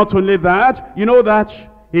 Not only that, you know that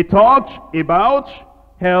he talked about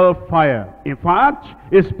hellfire. In fact,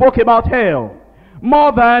 he spoke about hell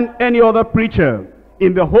more than any other preacher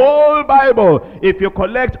in the whole Bible. If you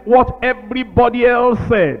collect what everybody else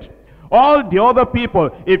said, all the other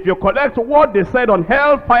people, if you collect what they said on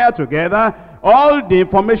hellfire together, all the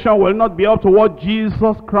information will not be up to what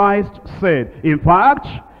Jesus Christ said. In fact,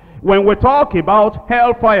 when we talk about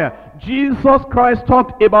hellfire, Jesus Christ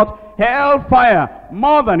talked about hellfire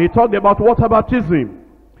more than he talked about water baptism,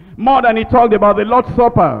 more than he talked about the Lord's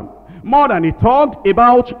Supper, more than he talked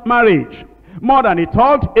about marriage, more than he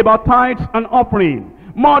talked about tithes and offering,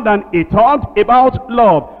 more than he talked about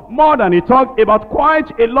love, more than he talked about quite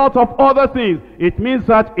a lot of other things. It means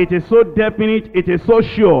that it is so definite, it is so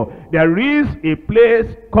sure. There is a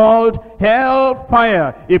place called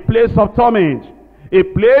hellfire, a place of torment, a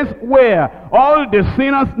place where all the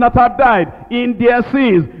sinners that have died in their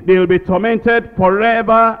sins, they will be tormented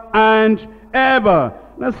forever and ever.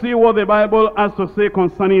 Let's see what the Bible has to say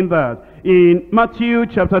concerning that. In Matthew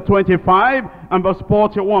chapter 25 and verse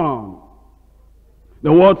 41.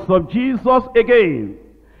 The words of Jesus again.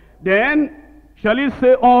 Then shall he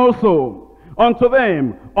say also unto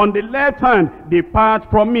them on the left hand, Depart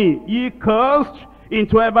from me, ye cursed,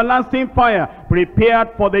 into everlasting fire, prepared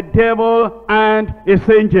for the devil and his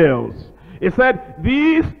angels. He said,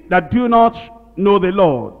 these that do not know the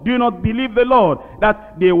Lord, do not believe the Lord,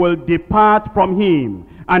 that they will depart from him.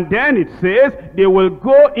 And then it says, they will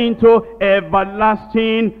go into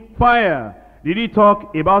everlasting fire. Did he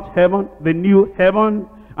talk about heaven, the new heaven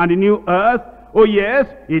and the new earth? Oh yes,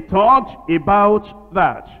 he talked about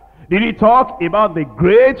that. Did he talk about the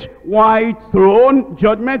great white throne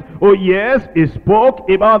judgment? Oh yes, he spoke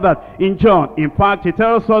about that in John. In fact, he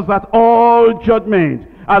tells us that all judgment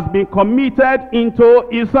has been committed into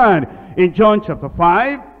his hand. In John chapter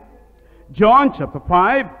 5,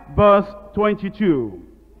 verse 22.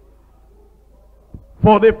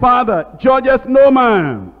 For the Father judgeth no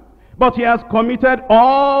man, but he has committed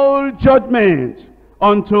all judgment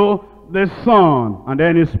unto the Son. And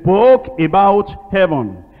then he spoke about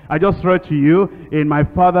heaven. I just read to you, in my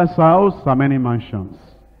Father's house are many mansions.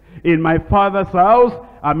 In my Father's house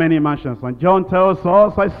are many mansions. And John tells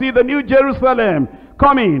us, I see the new Jerusalem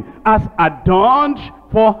coming as adorned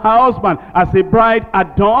for her husband, as a bride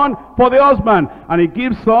adorned for the husband. And he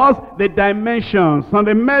gives us the dimensions and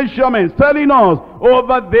the measurements, telling us,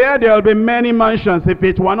 over there will be many mansions. If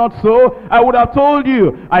it were not so, I would have told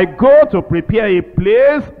you, I go to prepare a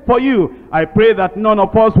place for you. I pray that none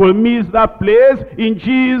of us will miss that place in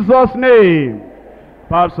Jesus' name.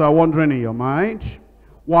 Perhaps you are wondering in your mind,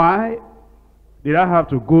 why did I have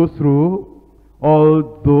to go through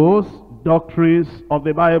all those doctrines of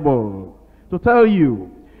the Bible? To tell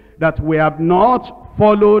you that we have not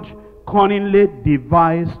followed cunningly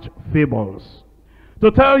devised fables.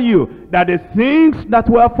 To tell you that the things that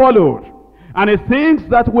were followed, and the things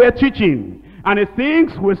that we're teaching, and the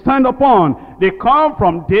things we stand upon, they come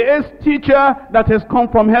from this teacher that has come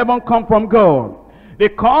from heaven, come from God. They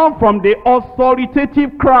come from the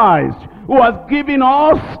authoritative Christ, who has given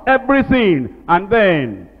us everything. And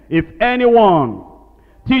then, if anyone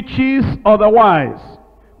teaches otherwise,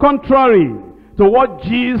 contrary to what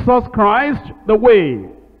Jesus Christ, the way,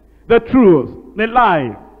 the truth, the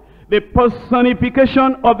life, the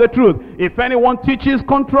personification of the truth, if anyone teaches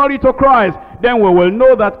contrary to Christ, then we will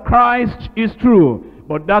know that Christ is true.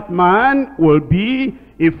 But that man will be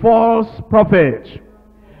a false prophet.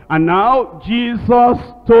 And now Jesus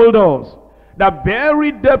told us that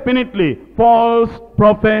very definitely false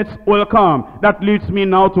prophets will come. That leads me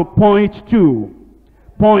now to point two.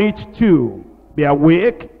 Point two. Be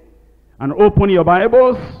awake and open your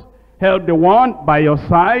Bibles. Help the one by your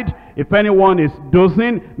side. If anyone is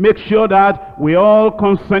dozing, make sure that we all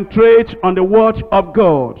concentrate on the word of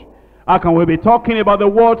God. How can we be talking about the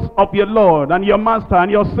words of your Lord and your Master and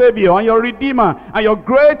your Savior and your Redeemer and your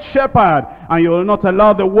great Shepherd, and you will not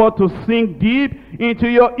allow the word to sink deep into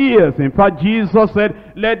your ears? In fact, Jesus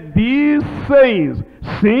said, let these sayings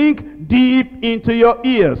sink deep into your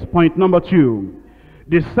ears. Point number two.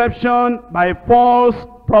 Deception by false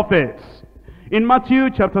prophets. In Matthew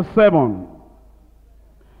chapter 7.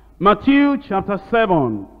 Matthew chapter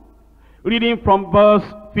 7. Reading from verse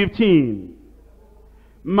 15.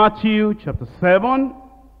 Matthew chapter 7,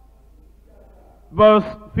 verse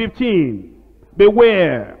 15.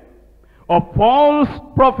 Beware of false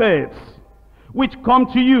prophets, which come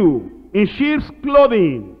to you in sheep's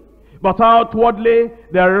clothing, but outwardly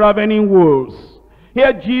they are ravening wolves.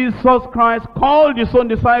 Here Jesus Christ called his own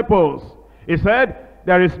disciples. He said,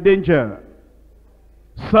 there is danger,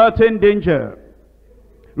 certain danger,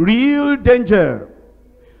 real danger,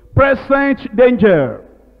 present danger,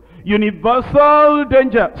 universal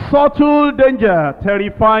danger, subtle danger,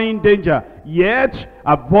 terrifying danger, yet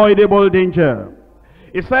avoidable danger.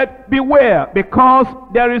 He said, beware, because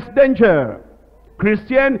there is danger.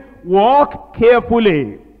 Christian, walk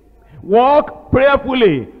carefully, walk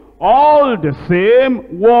prayerfully, all the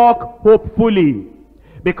same, walk hopefully,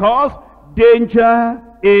 because danger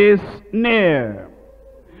is near.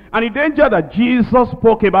 And the danger that Jesus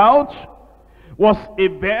spoke about was a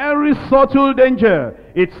very subtle danger.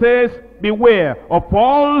 It says, beware of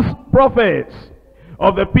false prophets,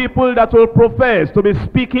 of the people that will profess to be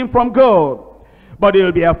speaking from God, but they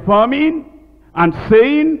will be affirming and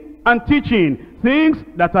saying and teaching things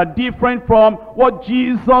that are different from what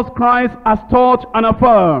Jesus Christ has taught and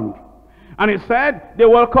affirmed. And he said they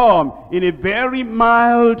will come in a very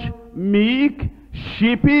mild, meek,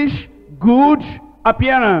 sheepish, good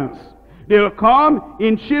appearance. They will come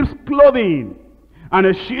in sheep's clothing, and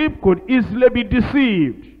a sheep could easily be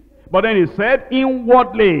deceived. But then he said,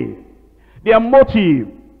 inwardly, their motive,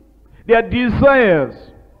 their desires,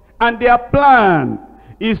 and their plan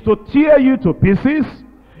is to tear you to pieces,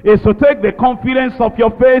 is to take the confidence of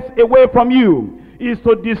your faith away from you, is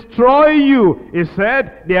to destroy you. He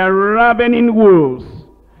said, they are ravening wolves.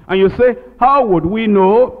 And you say, how would we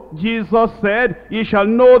know? Jesus said, ye shall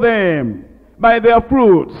know them by their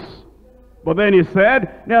fruits. But then he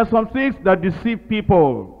said, there are some things that deceive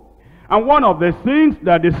people. And one of the things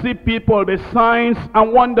that deceive people is signs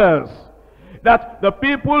and wonders. That the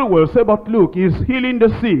people will say, but look, he's healing the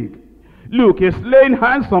sick. Look, he's laying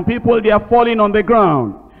hands on people, they are falling on the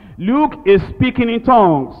ground. Luke is speaking in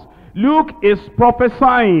tongues. Luke is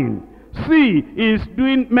prophesying. See, he's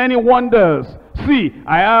doing many wonders. See,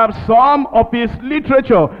 I have some of his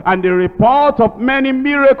literature and the report of many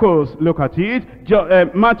miracles. Look at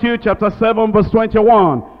it. Matthew chapter 7 verse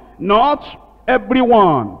 21. Not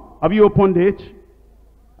everyone. Have you opened it?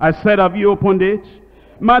 I said, have you opened it?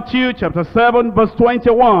 Matthew chapter 7 verse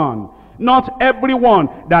 21. Not everyone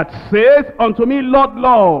that saith unto me, Lord,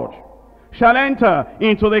 Lord, shall enter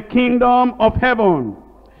into the kingdom of heaven,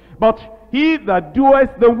 but he that doeth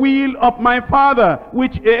the will of my Father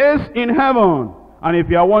which is in heaven. And if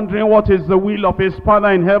you are wondering what is the will of his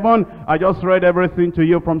Father in heaven, I just read everything to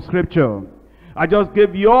you from Scripture. I just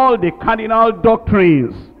gave you all the cardinal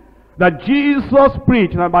doctrines that Jesus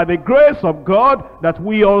preached, and by the grace of God that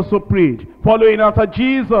we also preach, following after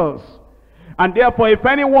Jesus. And therefore, if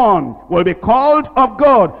anyone will be called of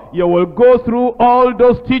God, you will go through all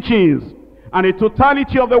those teachings and the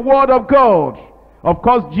totality of the Word of God. Of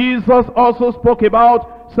course, Jesus also spoke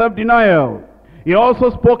about self-denial. He also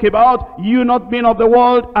spoke about you not being of the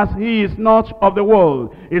world as he is not of the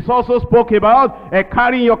world. He also spoke about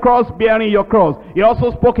carrying your cross, bearing your cross. He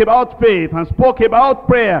also spoke about faith and spoke about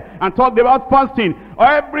prayer and talked about fasting.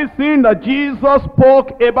 Everything that Jesus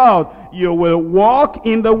spoke about, you will walk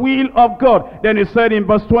in the will of God. Then he said in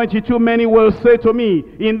verse 22, many will say to me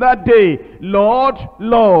in that day, Lord,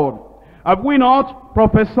 Lord, have we not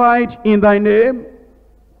prophesied in thy name?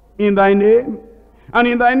 In thy name? And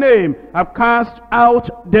in thy name I've cast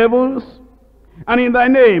out devils. And in thy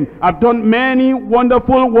name I've done many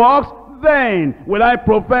wonderful works. Then will I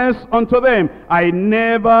profess unto them, I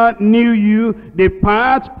never knew you.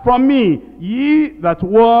 Depart from me, ye that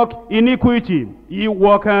work iniquity, ye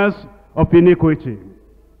workers of iniquity.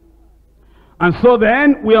 And so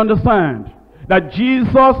then we understand that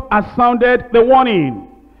Jesus has sounded the warning.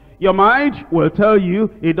 Your mind will tell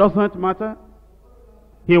you it doesn't matter.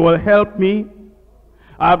 He will help me.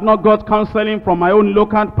 I have not got counseling from my own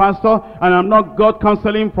local pastor, and I've not got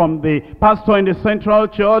counseling from the pastor in the central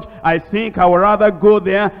church. I think I would rather go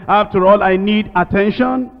there. After all, I need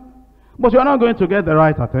attention. But you're not going to get the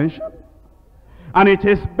right attention. And it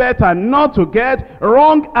is better not to get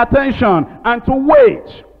wrong attention and to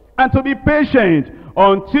wait and to be patient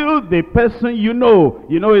until the person you know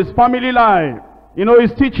his family life, you know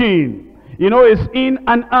his teaching, you know his in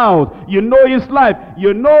and out, you know his life,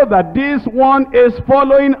 you know that this one is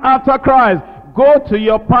following after Christ. Go to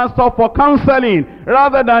your pastor for counseling,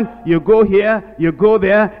 rather than you go here, you go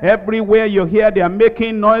there. Everywhere you hear they are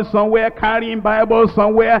making noise somewhere, carrying Bibles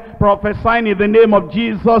somewhere, prophesying in the name of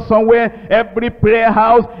Jesus somewhere. Every prayer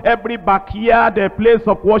house, every backyard, a place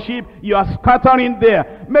of worship, you are scattering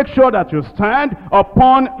there. Make sure that you stand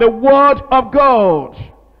upon the word of God.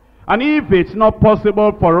 And if it's not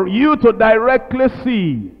possible for you to directly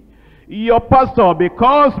see your pastor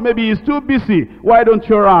because maybe he's too busy, why don't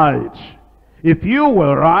you write? If you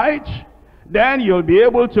will write, then you'll be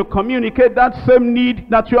able to communicate that same need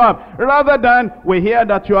that you have. Rather than we hear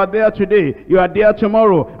that you are there today, you are there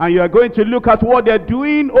tomorrow, and you are going to look at what they're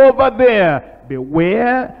doing over there.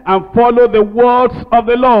 Beware and follow the words of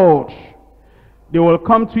the Lord. They will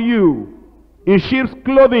come to you in sheep's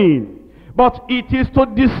clothing, but it is to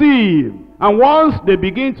deceive. And once they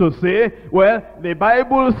begin to say, well, the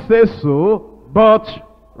Bible says so, but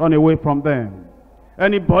run away from them.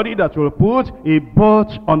 Anybody that will put a but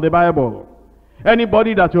on the Bible,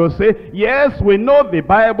 anybody that will say, yes, we know the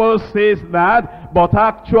Bible says that, but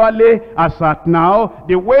actually, as at now,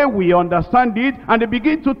 the way we understand it, and they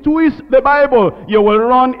begin to twist the Bible, you will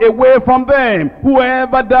run away from them,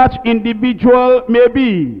 whoever that individual may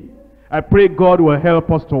be. I pray God will help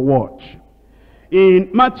us to watch. In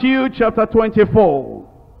Matthew chapter 24,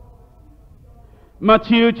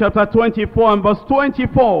 Matthew chapter 24 and verse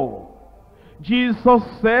 24, Jesus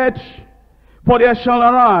said, for there shall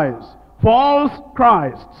arise false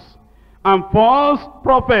Christs and false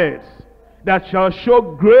prophets that shall show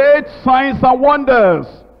great signs and wonders.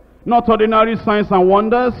 Not ordinary signs and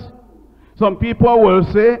wonders. Some people will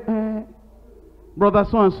say, brother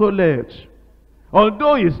so and so left,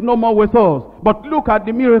 although he's no more with us, but look at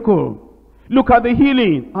the miracle, look at the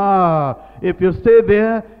healing. If you stay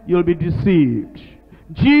there, you'll be deceived.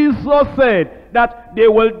 Jesus said that they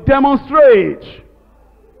will demonstrate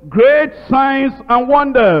great signs and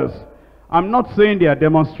wonders. I'm not saying they are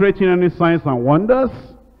demonstrating any signs and wonders.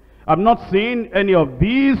 I'm not saying any of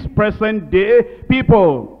these present day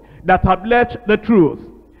people that have left the truth,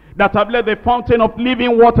 that have left the fountain of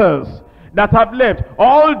living waters, that have left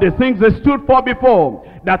all the things they stood for before,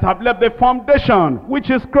 that have left the foundation, which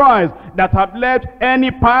is Christ, that have left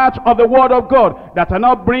any part of the word of God, that are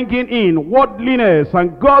now bringing in worldliness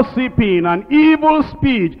and gossiping and evil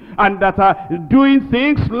speech, and that are doing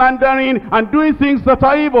things, slandering, and doing things that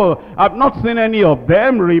are evil. I've not seen any of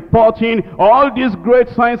them reporting all these great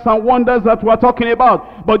signs and wonders that we're talking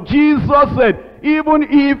about. But Jesus said, even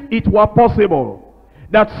if it were possible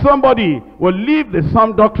that somebody will leave the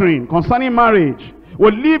sound doctrine concerning marriage,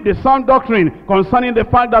 will leave the sound doctrine concerning the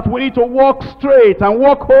fact that we need to walk straight and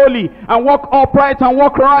walk holy and walk upright and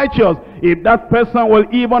walk righteous, if that person will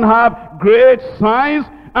even have great signs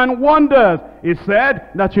and wonders, he said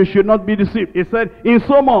that you should not be deceived. He said, in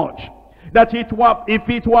so much that if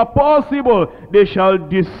it were possible, they shall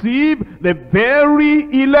deceive the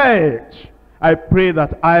very elect. I pray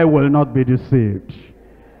that I will not be deceived.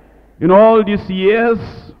 In all these years,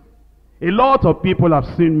 a lot of people have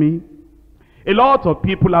seen me. A lot of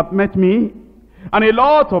people have met me. And a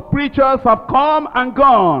lot of preachers have come and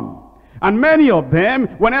gone. And many of them,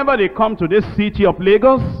 whenever they come to this city of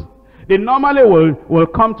Lagos, they normally will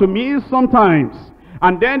come to me sometimes.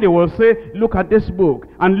 And then they will say, look at this book,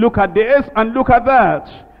 and look at this, and look at that.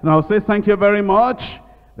 And I'll say, thank you very much.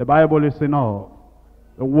 The Bible is enough.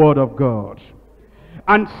 The Word of God.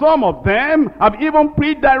 And some of them have even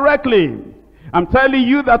preached directly. I'm telling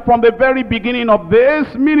you that from the very beginning of this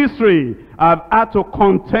ministry, I've had to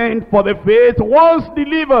contend for the faith once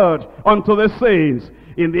delivered unto the saints.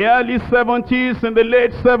 In the early 70s, in the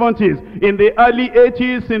late 70s, in the early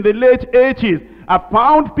 80s, in the late 80s, I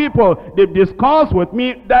found people, they've discussed with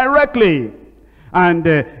me directly. And,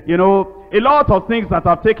 you know, a lot of things that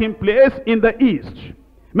have taken place in the East.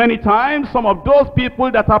 Many times, some of those people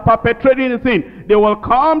that are perpetrating the thing, they will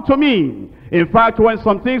come to me. In fact, when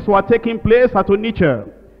some things were taking place at Onitsha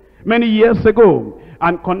many years ago,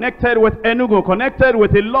 and connected with Enugu, connected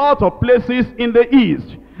with a lot of places in the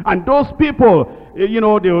East, and those people, you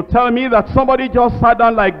know, they will tell me that somebody just sat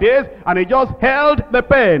down like this, and he just held the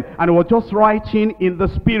pen, and he was just writing in the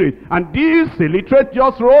spirit. And this illiterate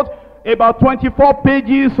just wrote about 24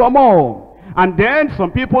 pages or more. And then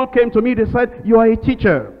some people came to me, they said, you are a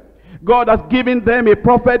teacher. God has given them a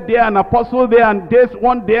prophet there, an apostle there, and this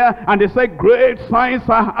one there, and they said great signs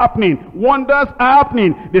are happening, wonders are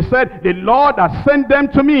happening. They said the Lord has sent them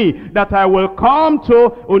to me, that I will come to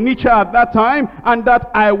Onitsha at that time, and that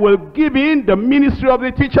I will give in the ministry of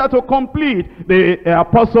the teacher to complete the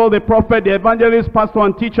apostle, the prophet, the evangelist, pastor,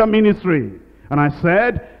 and teacher ministry. And I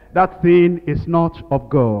said, that thing is not of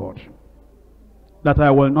God, that I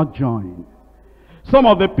will not join. Some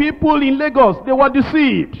of the people in Lagos, they were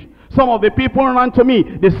deceived. Some of the people ran to me.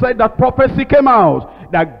 They said that prophecy came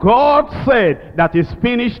out, that God said that it's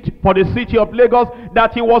finished for the city of Lagos,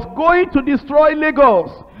 that he was going to destroy Lagos,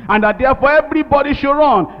 and that therefore everybody should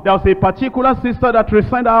run. There was a particular sister that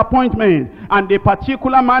resigned her appointment, and a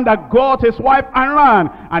particular man that got his wife and ran,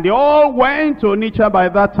 and they all went to Onitsha by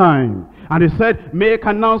that time. And he said, make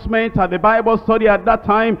announcement at the Bible study at that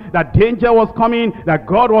time that danger was coming, that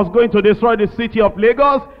God was going to destroy the city of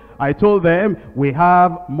Lagos. I told them, we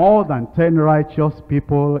have more than 10 righteous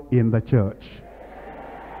people in the church.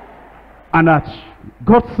 And that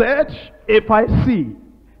God said, if I see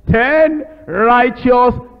 10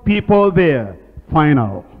 righteous people there,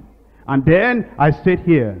 final. And then I stayed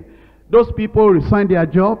here. Those people resigned their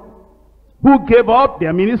job, who gave up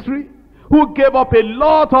their ministry, who gave up a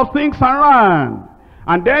lot of things and ran.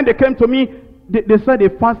 And then they came to me. They said they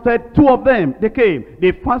fasted, 2 of them, they came.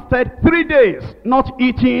 They fasted 3 days, not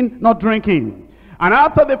eating, not drinking. And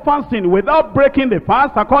after the fasting, without breaking the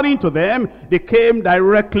fast, according to them, they came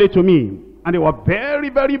directly to me. And they were very,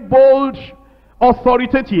 very bold,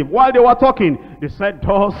 authoritative. While they were talking, they said,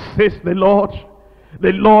 thus says the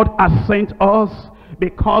Lord has sent us,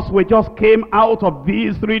 because we just came out of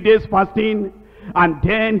these 3 days fasting. And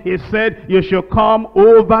then he said, you should come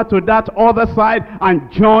over to that other side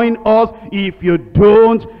and join us. If you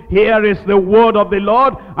don't, here is the word of the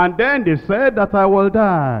Lord. And then they said that I will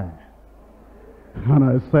die. And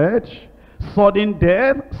I said, sudden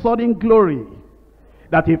death, sudden glory.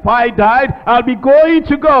 That if I died, I'll be going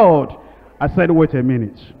to God. I said, wait a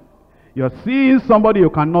minute. You're seeing somebody you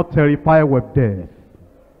cannot terrify with death.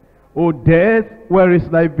 Oh death, where is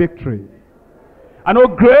thy victory? And oh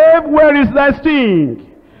grave, where is thy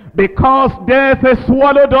sting? Because death is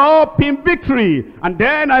swallowed up in victory. And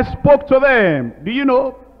then I spoke to them. Do you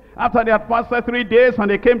know? After they had fasted 3 days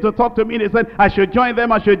and they came to talk to me, they said, I should join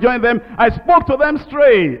them, I should join them. I spoke to them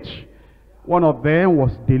straight. One of them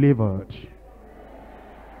was delivered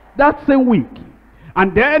that same week.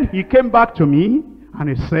 And then he came back to me and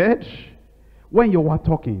he said, when you were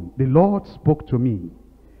talking, the Lord spoke to me.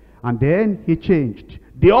 And then he changed.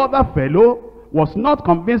 The other fellow was not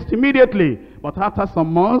convinced immediately, but after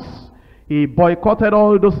some months, he boycotted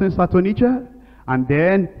all those things at Onitsha, and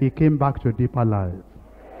then he came back to deeper life.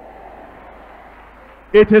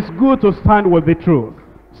 It is good to stand with the truth.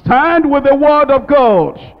 Stand with the word of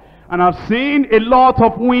God. And I've seen a lot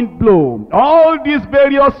of wind blow all these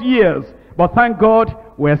various years, but thank God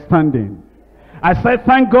we're standing. I said,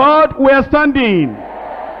 thank God we're standing.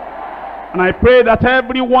 And I pray that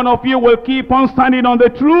every one of you will keep on standing on the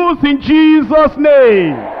truth in Jesus'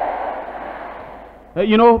 name.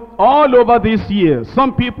 You know, all over these years,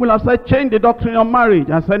 some people have said, change the doctrine of marriage.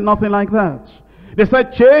 I said, nothing like that. They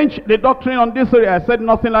said, change the doctrine on this area. I said,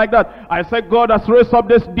 nothing like that. I said, God has raised up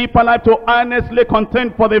this deeper life to earnestly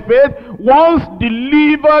contend for the faith once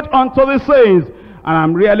delivered unto the saints. And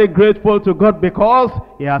I'm really grateful to God because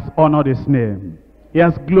he has honored his name. He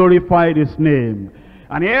has glorified his name.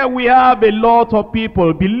 And here we have a lot of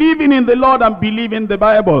people believing in the Lord and believing the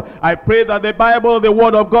Bible. I pray that the Bible, the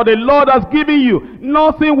word of God, the Lord has given you,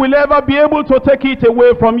 nothing will ever be able to take it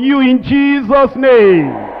away from you in Jesus'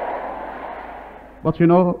 name. But you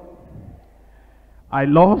know, I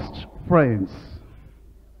lost friends.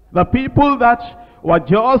 The people that were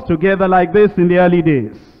just together like this in the early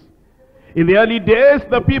days. In the early days,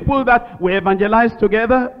 the people that we evangelized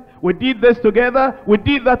together, we did this together, we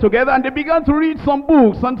did that together, and they began to read some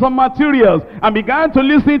books and some materials, and began to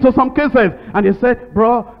listen to some cases. And they said,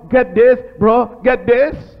 bro, get this, bro, get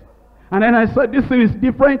this. And then I said, this thing is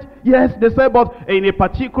different. Yes, they said, but in a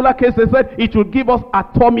particular case, they said, it will give us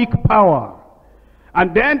atomic power.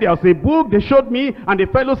 And then there was a book they showed me, and the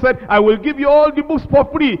fellow said, I will give you all the books for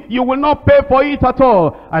free. You will not pay for it at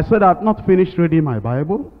all. I said, I've not finished reading my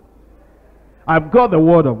Bible. I've got the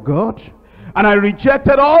Word of God. And I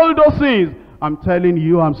rejected all those things. I'm telling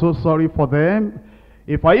you, I'm so sorry for them.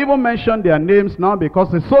 If I even mention their names now,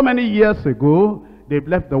 because it's so many years ago, they've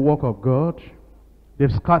left the work of God.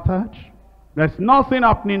 They've scattered. There's nothing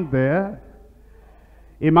happening there.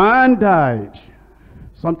 A man died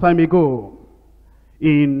some time ago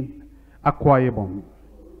in Akwa Ibom.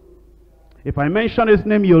 If I mention his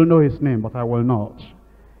name, you'll know his name, but I will not.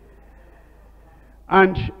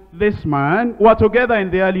 And this man, we were together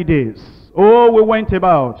in the early days. Oh, we went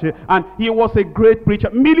about. And he was a great preacher,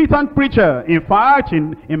 militant preacher. In fact,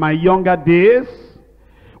 in my younger days,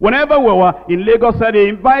 whenever we were in Lagos, they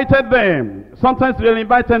invited them. Sometimes they'll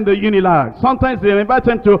invite them to Unilag. Sometimes they'll invite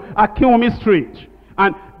them to Akanmu Street.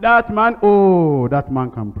 And that man, oh, that man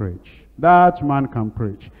can preach. That man can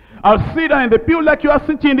preach. I'll sit down in the pew like you are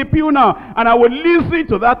sitting in the pew now, and I will listen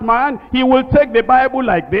to that man. He will take the Bible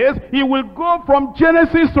like this. He will go from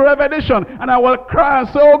Genesis to Revelation, and I will cry and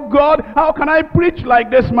say, oh God, how can I preach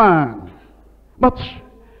like this man? But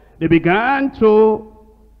they began to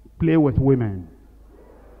play with women.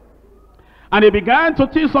 And they began to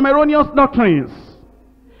teach some erroneous doctrines.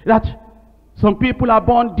 That some people are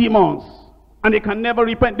born demons, and they can never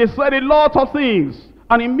repent. They said a lot of things.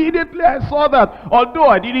 And immediately I saw that, although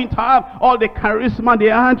I didn't have all the charisma they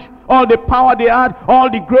had, all the power they had,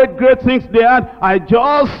 all the great things they had, I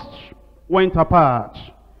just went apart.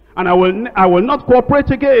 And I will not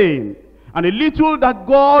cooperate again. And the little that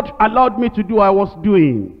God allowed me to do, I was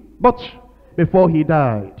doing. But before he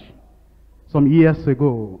died, some years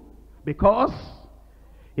ago, because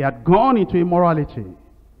he had gone into immorality,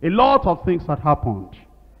 a lot of things had happened.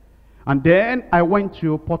 And then I went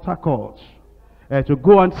to Port Harcourt to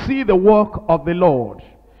go and see the work of the Lord.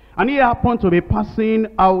 And he happened to be passing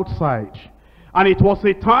outside. And it was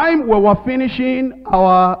a time we were finishing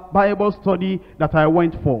our Bible study that I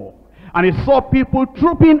went for. And he saw people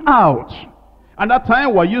trooping out. And that time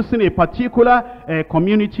we were using a particular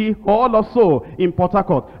community hall or so in Port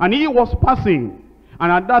Harcourt. And he was passing.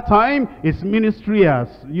 And at that time, his ministry has,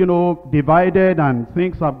 divided, and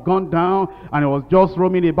things have gone down, and he was just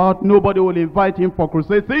roaming about. Nobody will invite him for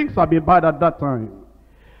crusade. Things have been bad at that time.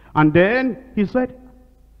 And then he said,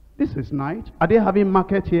 this is night. Are they having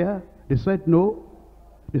market here? They said, no.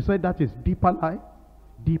 They said, that is deeper life.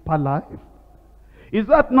 Deeper life. Is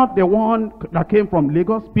that not the one that came from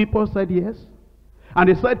Lagos? People said yes. And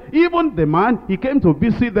they said, even the man, he came to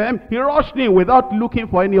visit them. He rushed in without looking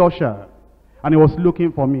for any usher. And he was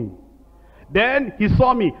looking for me. Then he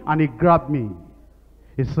saw me and he grabbed me.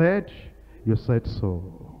 He said, you said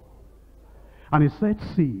so. And he said,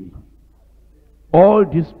 see, all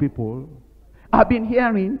these people I've been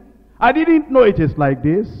hearing. I didn't know it is like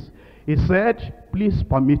this. He said, please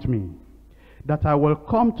permit me that I will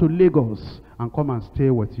come to Lagos and come and stay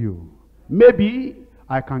with you. Maybe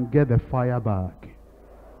I can get the fire back.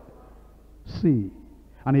 See,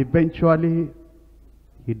 and eventually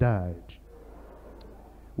he died.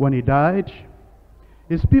 When he died,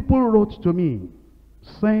 his people wrote to me,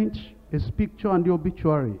 sent his picture and the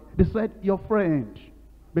obituary. They said, your friend,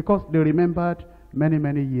 because they remembered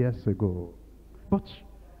many years ago. But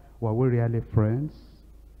were we really friends?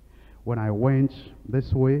 When I went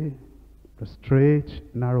this way, the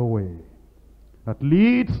straight, narrow way that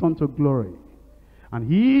leads unto glory,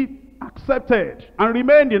 and he accepted and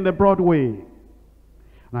remained in the broad way.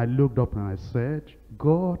 And I looked up and I said,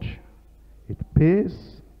 God, it pays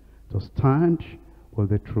to stand with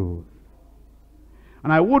the truth.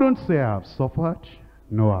 And I wouldn't say I have suffered.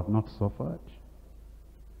 No, I have not suffered.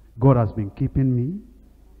 God has been keeping me.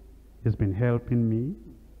 He's been helping me.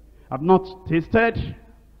 I've not tasted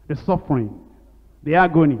the suffering, the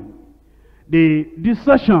agony, the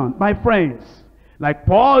desertion by friends. Like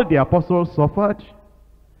Paul the apostle suffered.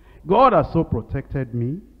 God has so protected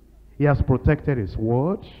me. He has protected his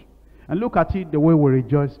word. And look at it the way we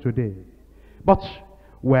rejoice today. But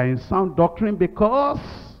we're in sound doctrine because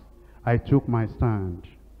I took my stand.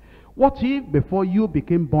 What if before you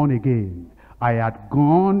became born again, I had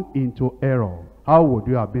gone into error? How would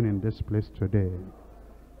you have been in this place today?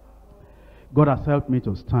 God has helped me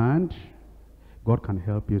to stand. God can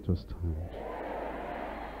help you to stand.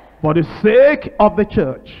 For the sake of the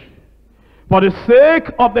church, for the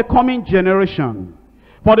sake of the coming generation,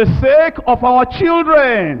 for the sake of our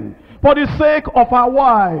children, for the sake of our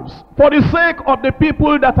wives, for the sake of the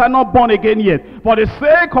people that are not born again yet, for the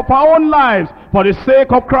sake of our own lives, for the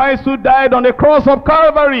sake of Christ who died on the cross of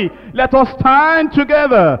Calvary, let us stand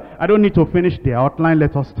together. I don't need to finish the outline.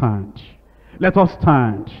 Let us stand. Let us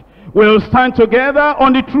stand. We'll stand together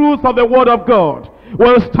on the truth of the word of God.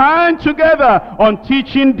 We'll stand together on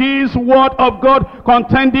teaching this word of God,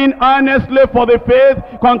 contending earnestly for the faith,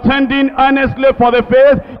 contending earnestly for the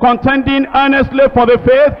faith, contending earnestly for the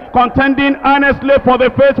faith, contending earnestly for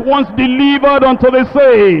the faith once delivered unto the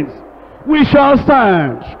saints. We shall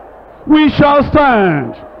stand. We shall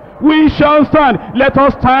stand. We shall stand. Let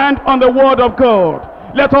us stand on the word of God.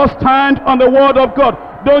 Let us stand on the word of God.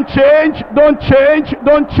 Don't change, don't change,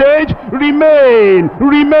 don't change. Remain,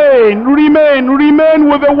 remain, remain, remain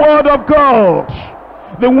with the word of God.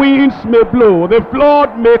 The winds may blow, the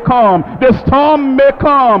flood may come, the storm may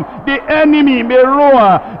come, the enemy may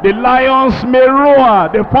roar, the lions may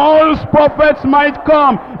roar, the false prophets might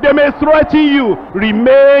come, they may threaten you.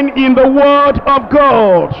 Remain in the word of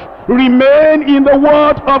God. Remain in the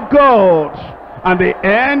word of God. And the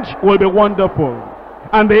end will be wonderful.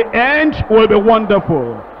 And the end will be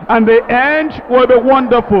wonderful. And the end will be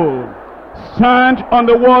wonderful. Stand on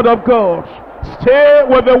the word of God. Stay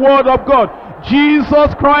with the word of God.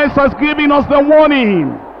 Jesus Christ has given us the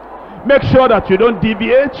warning. Make sure that you don't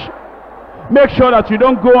deviate. Make sure that you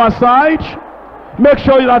don't go aside. Make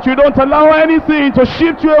sure that you don't allow anything to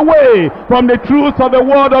shift you away from the truth of the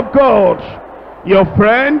word of God. Your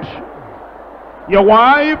friend, your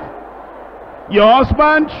wife, your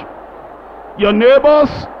husband, your neighbors,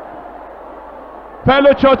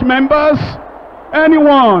 fellow church members,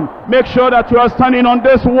 anyone, make sure that you are standing on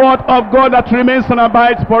this word of God that remains and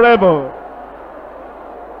abides forever.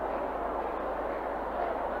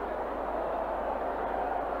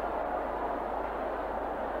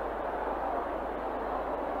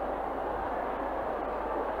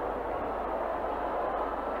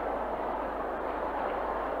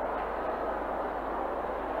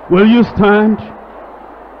 Will you stand?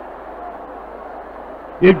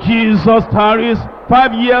 If Jesus tarries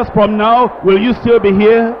 5 years from now, will you still be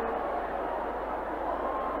here?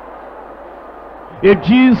 If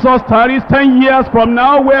Jesus tarries 10 years from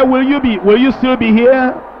now, where will you be? Will you still be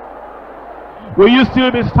here? Will you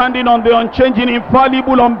still be standing on the unchanging,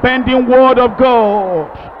 infallible, unbending word of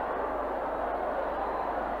God?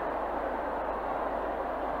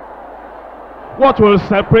 What will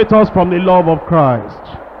separate us from the love of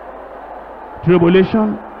Christ?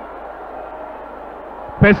 Tribulation?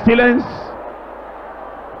 Pestilence?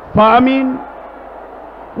 Famine?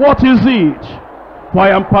 What is it? For I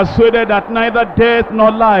am persuaded that neither death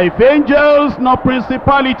nor life, angels nor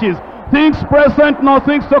principalities, things present nor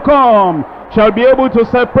things to come, shall be able to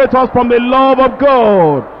separate us from the love of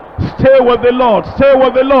God. Stay with the Lord. Stay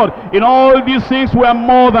with the Lord. In all these things we are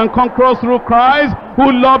more than conquerors through Christ,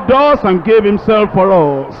 who loved us and gave himself for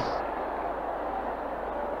us.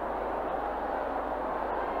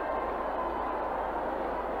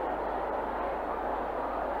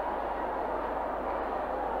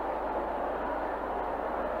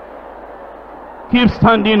 Keep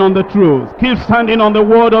standing on the truth. Keep standing on the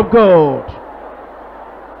word of God.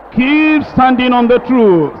 Keep standing on the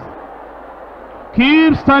truth.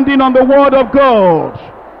 Keep standing on the word of God.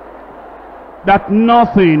 That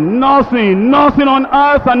nothing on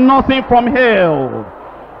earth and nothing from hell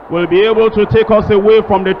will be able to take us away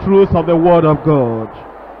from the truth of the word of God.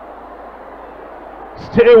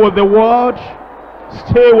 Stay with the word.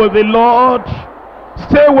 Stay with the Lord.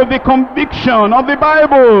 Stay with the conviction of the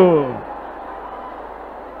Bible.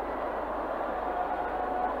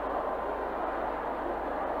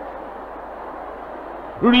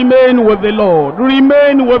 Remain with the Lord.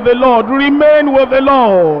 Remain with the Lord. Remain with the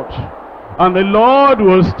Lord. And the Lord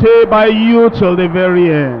will stay by you till the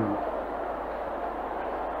very end.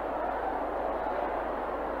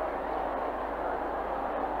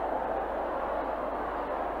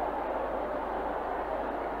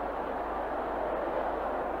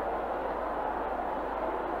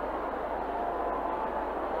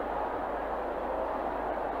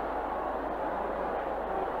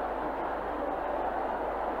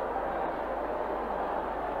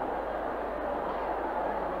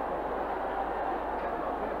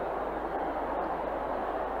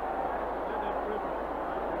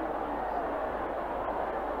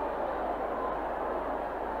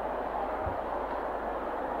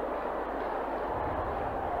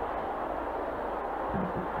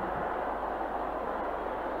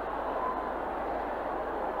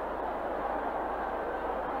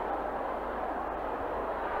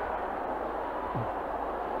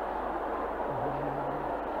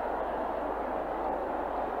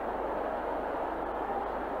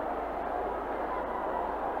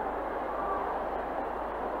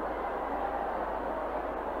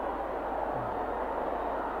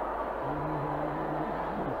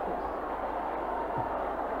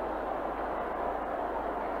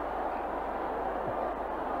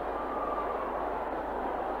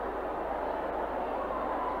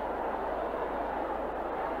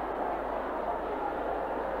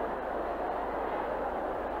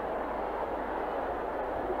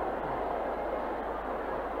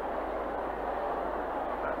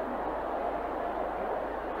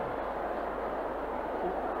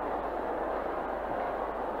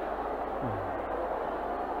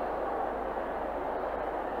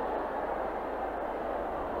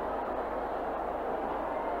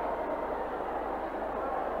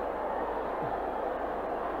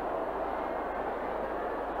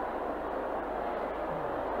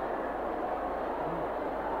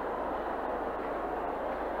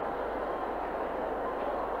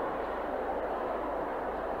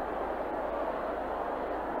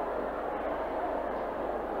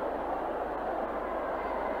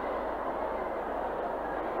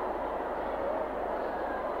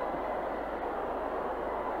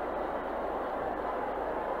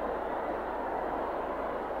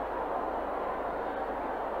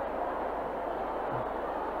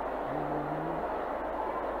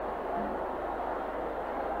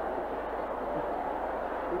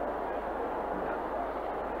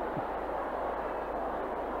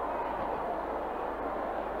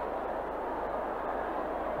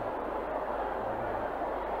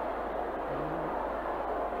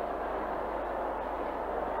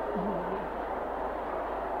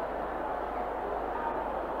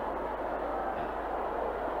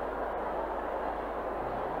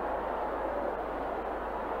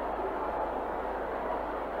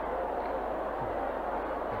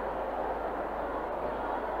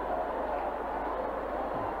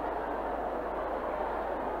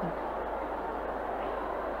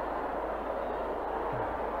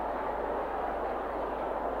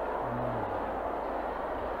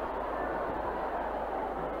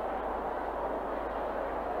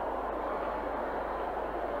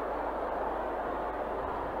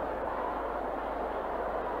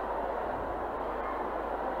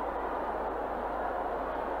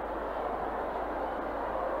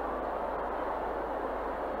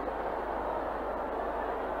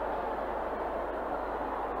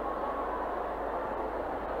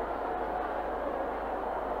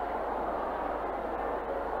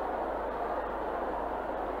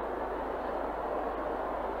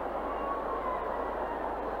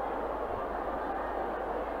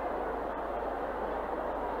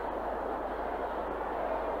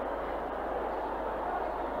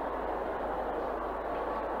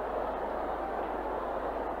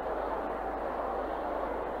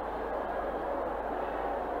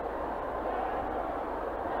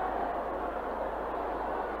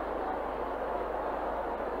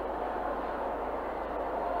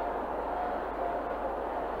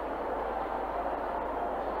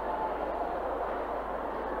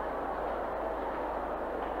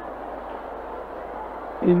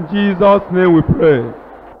 In Jesus' name we pray.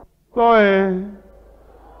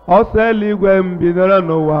 Oseligwe mbidoro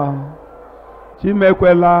n'ụwa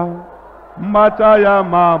Chimekwela mmacha ya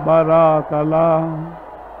ma gbara akala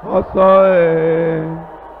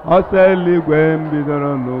Oseligwe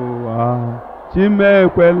mbidoro n'ụwa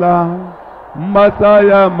Chimekwela mmacha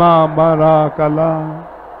ya ma gbara akala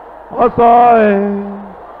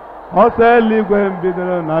Oseligwe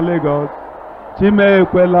mbidoro na Lagos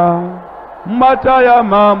Chimekwela mmacha ya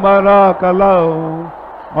ma gbara akala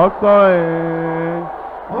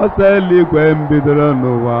Oseligwe mbidoro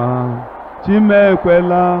n'ụwa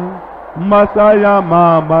Chimekwela mmacha ya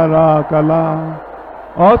ma gbara akala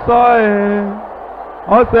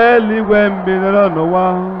Oseligwe mbidoro n'ụwa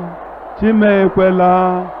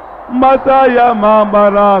Chimekwela mmacha ya ma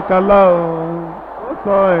gbara akala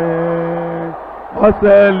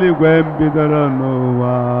Oseligwe mbidoro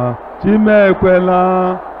n'ụwa Chimekwela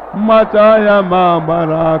mmacha ya ma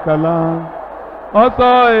gbara akala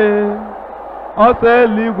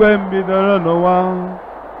Oseligwe mbidoro n'ụwa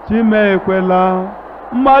Chimekwela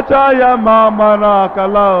mmacha ya ma gbara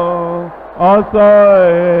akala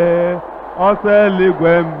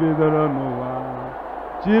Oseligwe mbidoro n'ụwa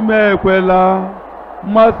Chimekwela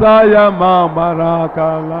mmacha ya ma gbara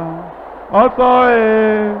akala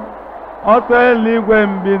Oseligwe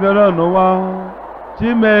mbidoro n'ụwa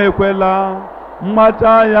Chimekwela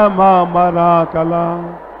mmacha ya ma gbara akala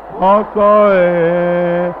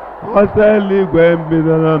Oseligwe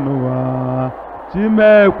mbidoro n'ụwa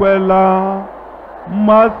Chimekwela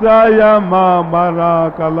mmacha ya ma gbara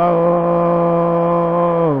akala.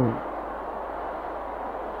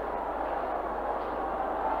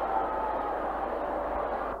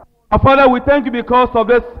 Our Father, we thank you because of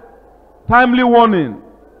this timely warning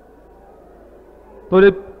to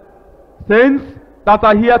the saints that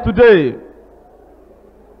are here today.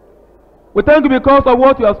 We thank you because of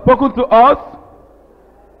what you have spoken to us.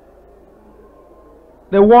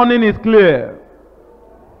 The warning is clear.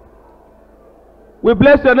 We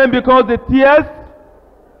bless your name because the tears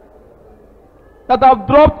that have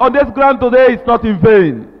dropped on this ground today is not in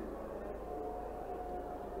vain.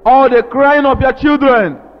 All the crying of your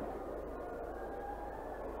children,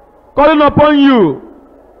 calling upon you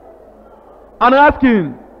and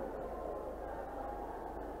asking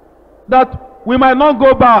that we might not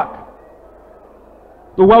go back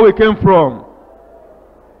to where we came from.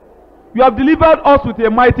 You have delivered us with a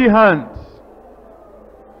mighty hand.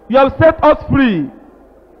 You have set us free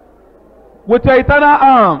with your eternal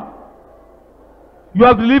arm. You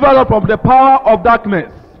have delivered us from the power of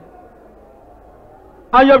darkness.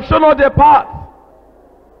 And you have shown us the path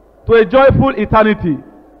to a joyful eternity.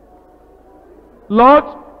 Lord,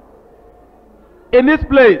 in this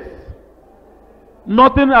place,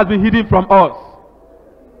 nothing has been hidden from us.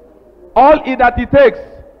 All that it takes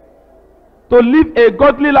to live a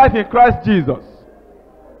godly life in Christ Jesus,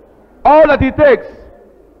 all that it takes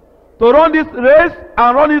to run this race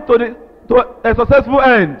and run it to a successful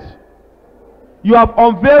end, you have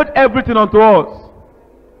unveiled everything unto us.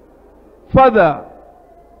 Father,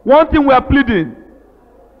 one thing we are pleading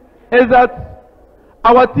is that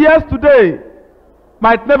our tears today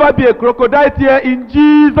might never be a crocodile tear in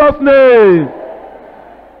Jesus' name.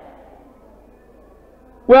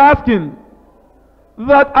 We're asking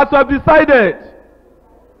that as we have decided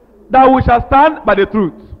that we shall stand by the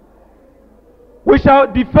truth, we shall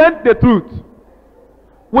defend the truth,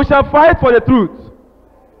 we shall fight for the truth.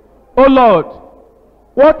 Oh Lord,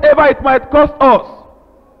 whatever it might cost us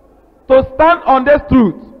to stand on this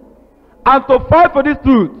truth and to fight for this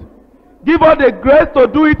truth, give us the grace to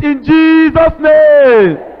do it in Jesus'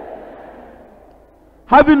 name.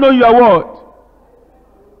 Having known your word,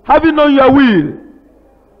 having known your will,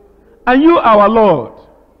 and you our Lord,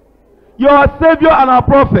 you are our Savior and our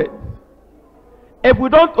prophet. If we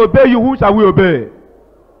don't obey you, who shall we obey?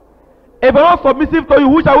 If we are not submissive to you,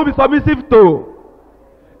 who shall we be submissive to?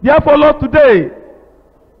 Therefore, Lord, today,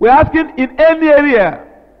 we are asking in any area,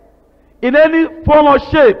 in any form or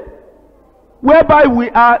shape, whereby we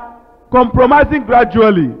are compromising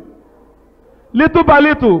gradually, little by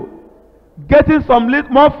little, getting some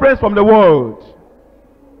more friends from the world,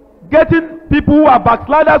 getting people who are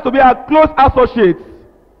backsliders to be our close associates.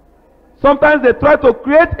 Sometimes they try to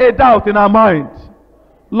create a doubt in our mind.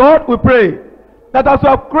 Lord, we pray that as we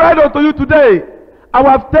have cried unto you today, and we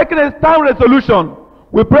have taken a stand resolution,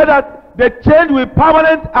 we pray that the change will be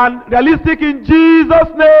permanent and realistic in Jesus'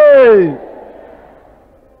 name.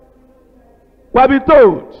 We have been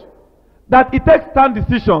told that it takes stand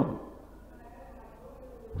decision.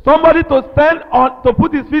 Somebody to stand on, to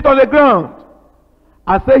put his feet on the ground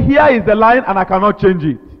and say, here is the line and I cannot change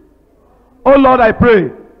it. Oh Lord, I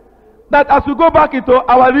pray that as we go back into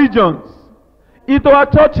our regions, into our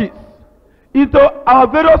churches, into our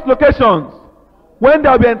various locations, when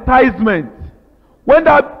there will be enticement, when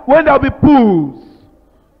there will be pulls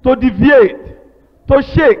to deviate, to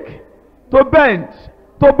shake, to bend,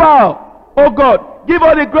 to bow, oh God, give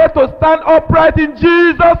us the grace to stand upright in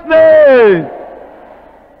Jesus' name.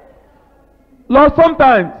 Lord,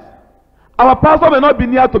 sometimes our pastor may not be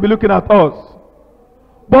near to be looking at us,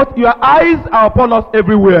 but your eyes are upon us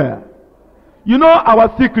everywhere. You know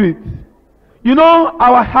our secrets. You know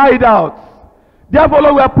our hideouts. Therefore,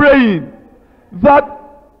 Lord, we are praying that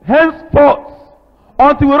henceforth,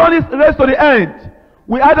 until we run this race to the end,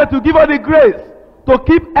 we ask that to give us the grace to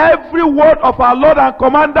keep every word of our Lord and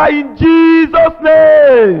Commander in Jesus'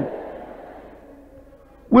 name.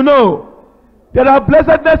 We know there are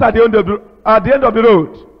blessedness at the end of the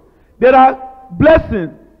road. There are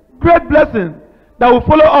blessings, great blessings, that will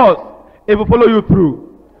follow us if we follow you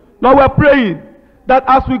through. Lord, we are praying that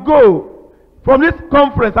as we go from this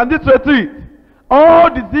conference and this retreat, all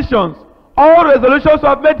decisions, all resolutions we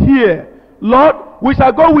have made here, Lord, we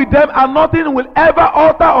shall go with them and nothing will ever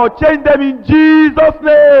alter or change them in Jesus'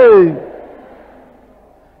 name.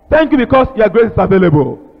 Thank you because your grace is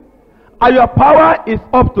available and your power is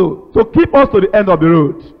up to keep us to the end of the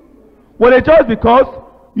road. We rejoice because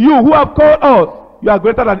you who have called us, you are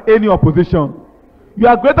greater than any opposition. You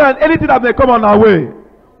are greater than anything that may come on our way.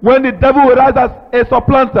 When the devil will rise as a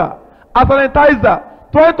supplanter, as an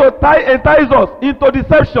enticer, trying to entice us into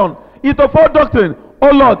deception, into false doctrine, oh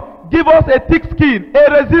Lord, give us a thick skin,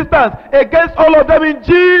 a resistance against all of them in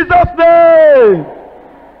Jesus' name.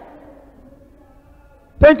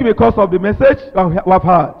 Thank you because of the message we have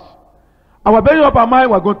heard. And we're bringing up our mind,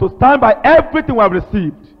 we're going to stand by everything we have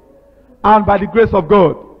received. And by the grace of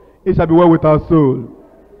God, it shall be well with our soul.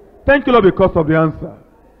 Thank you, Lord, because of the answer.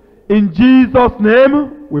 In Jesus'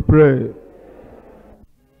 name we pray.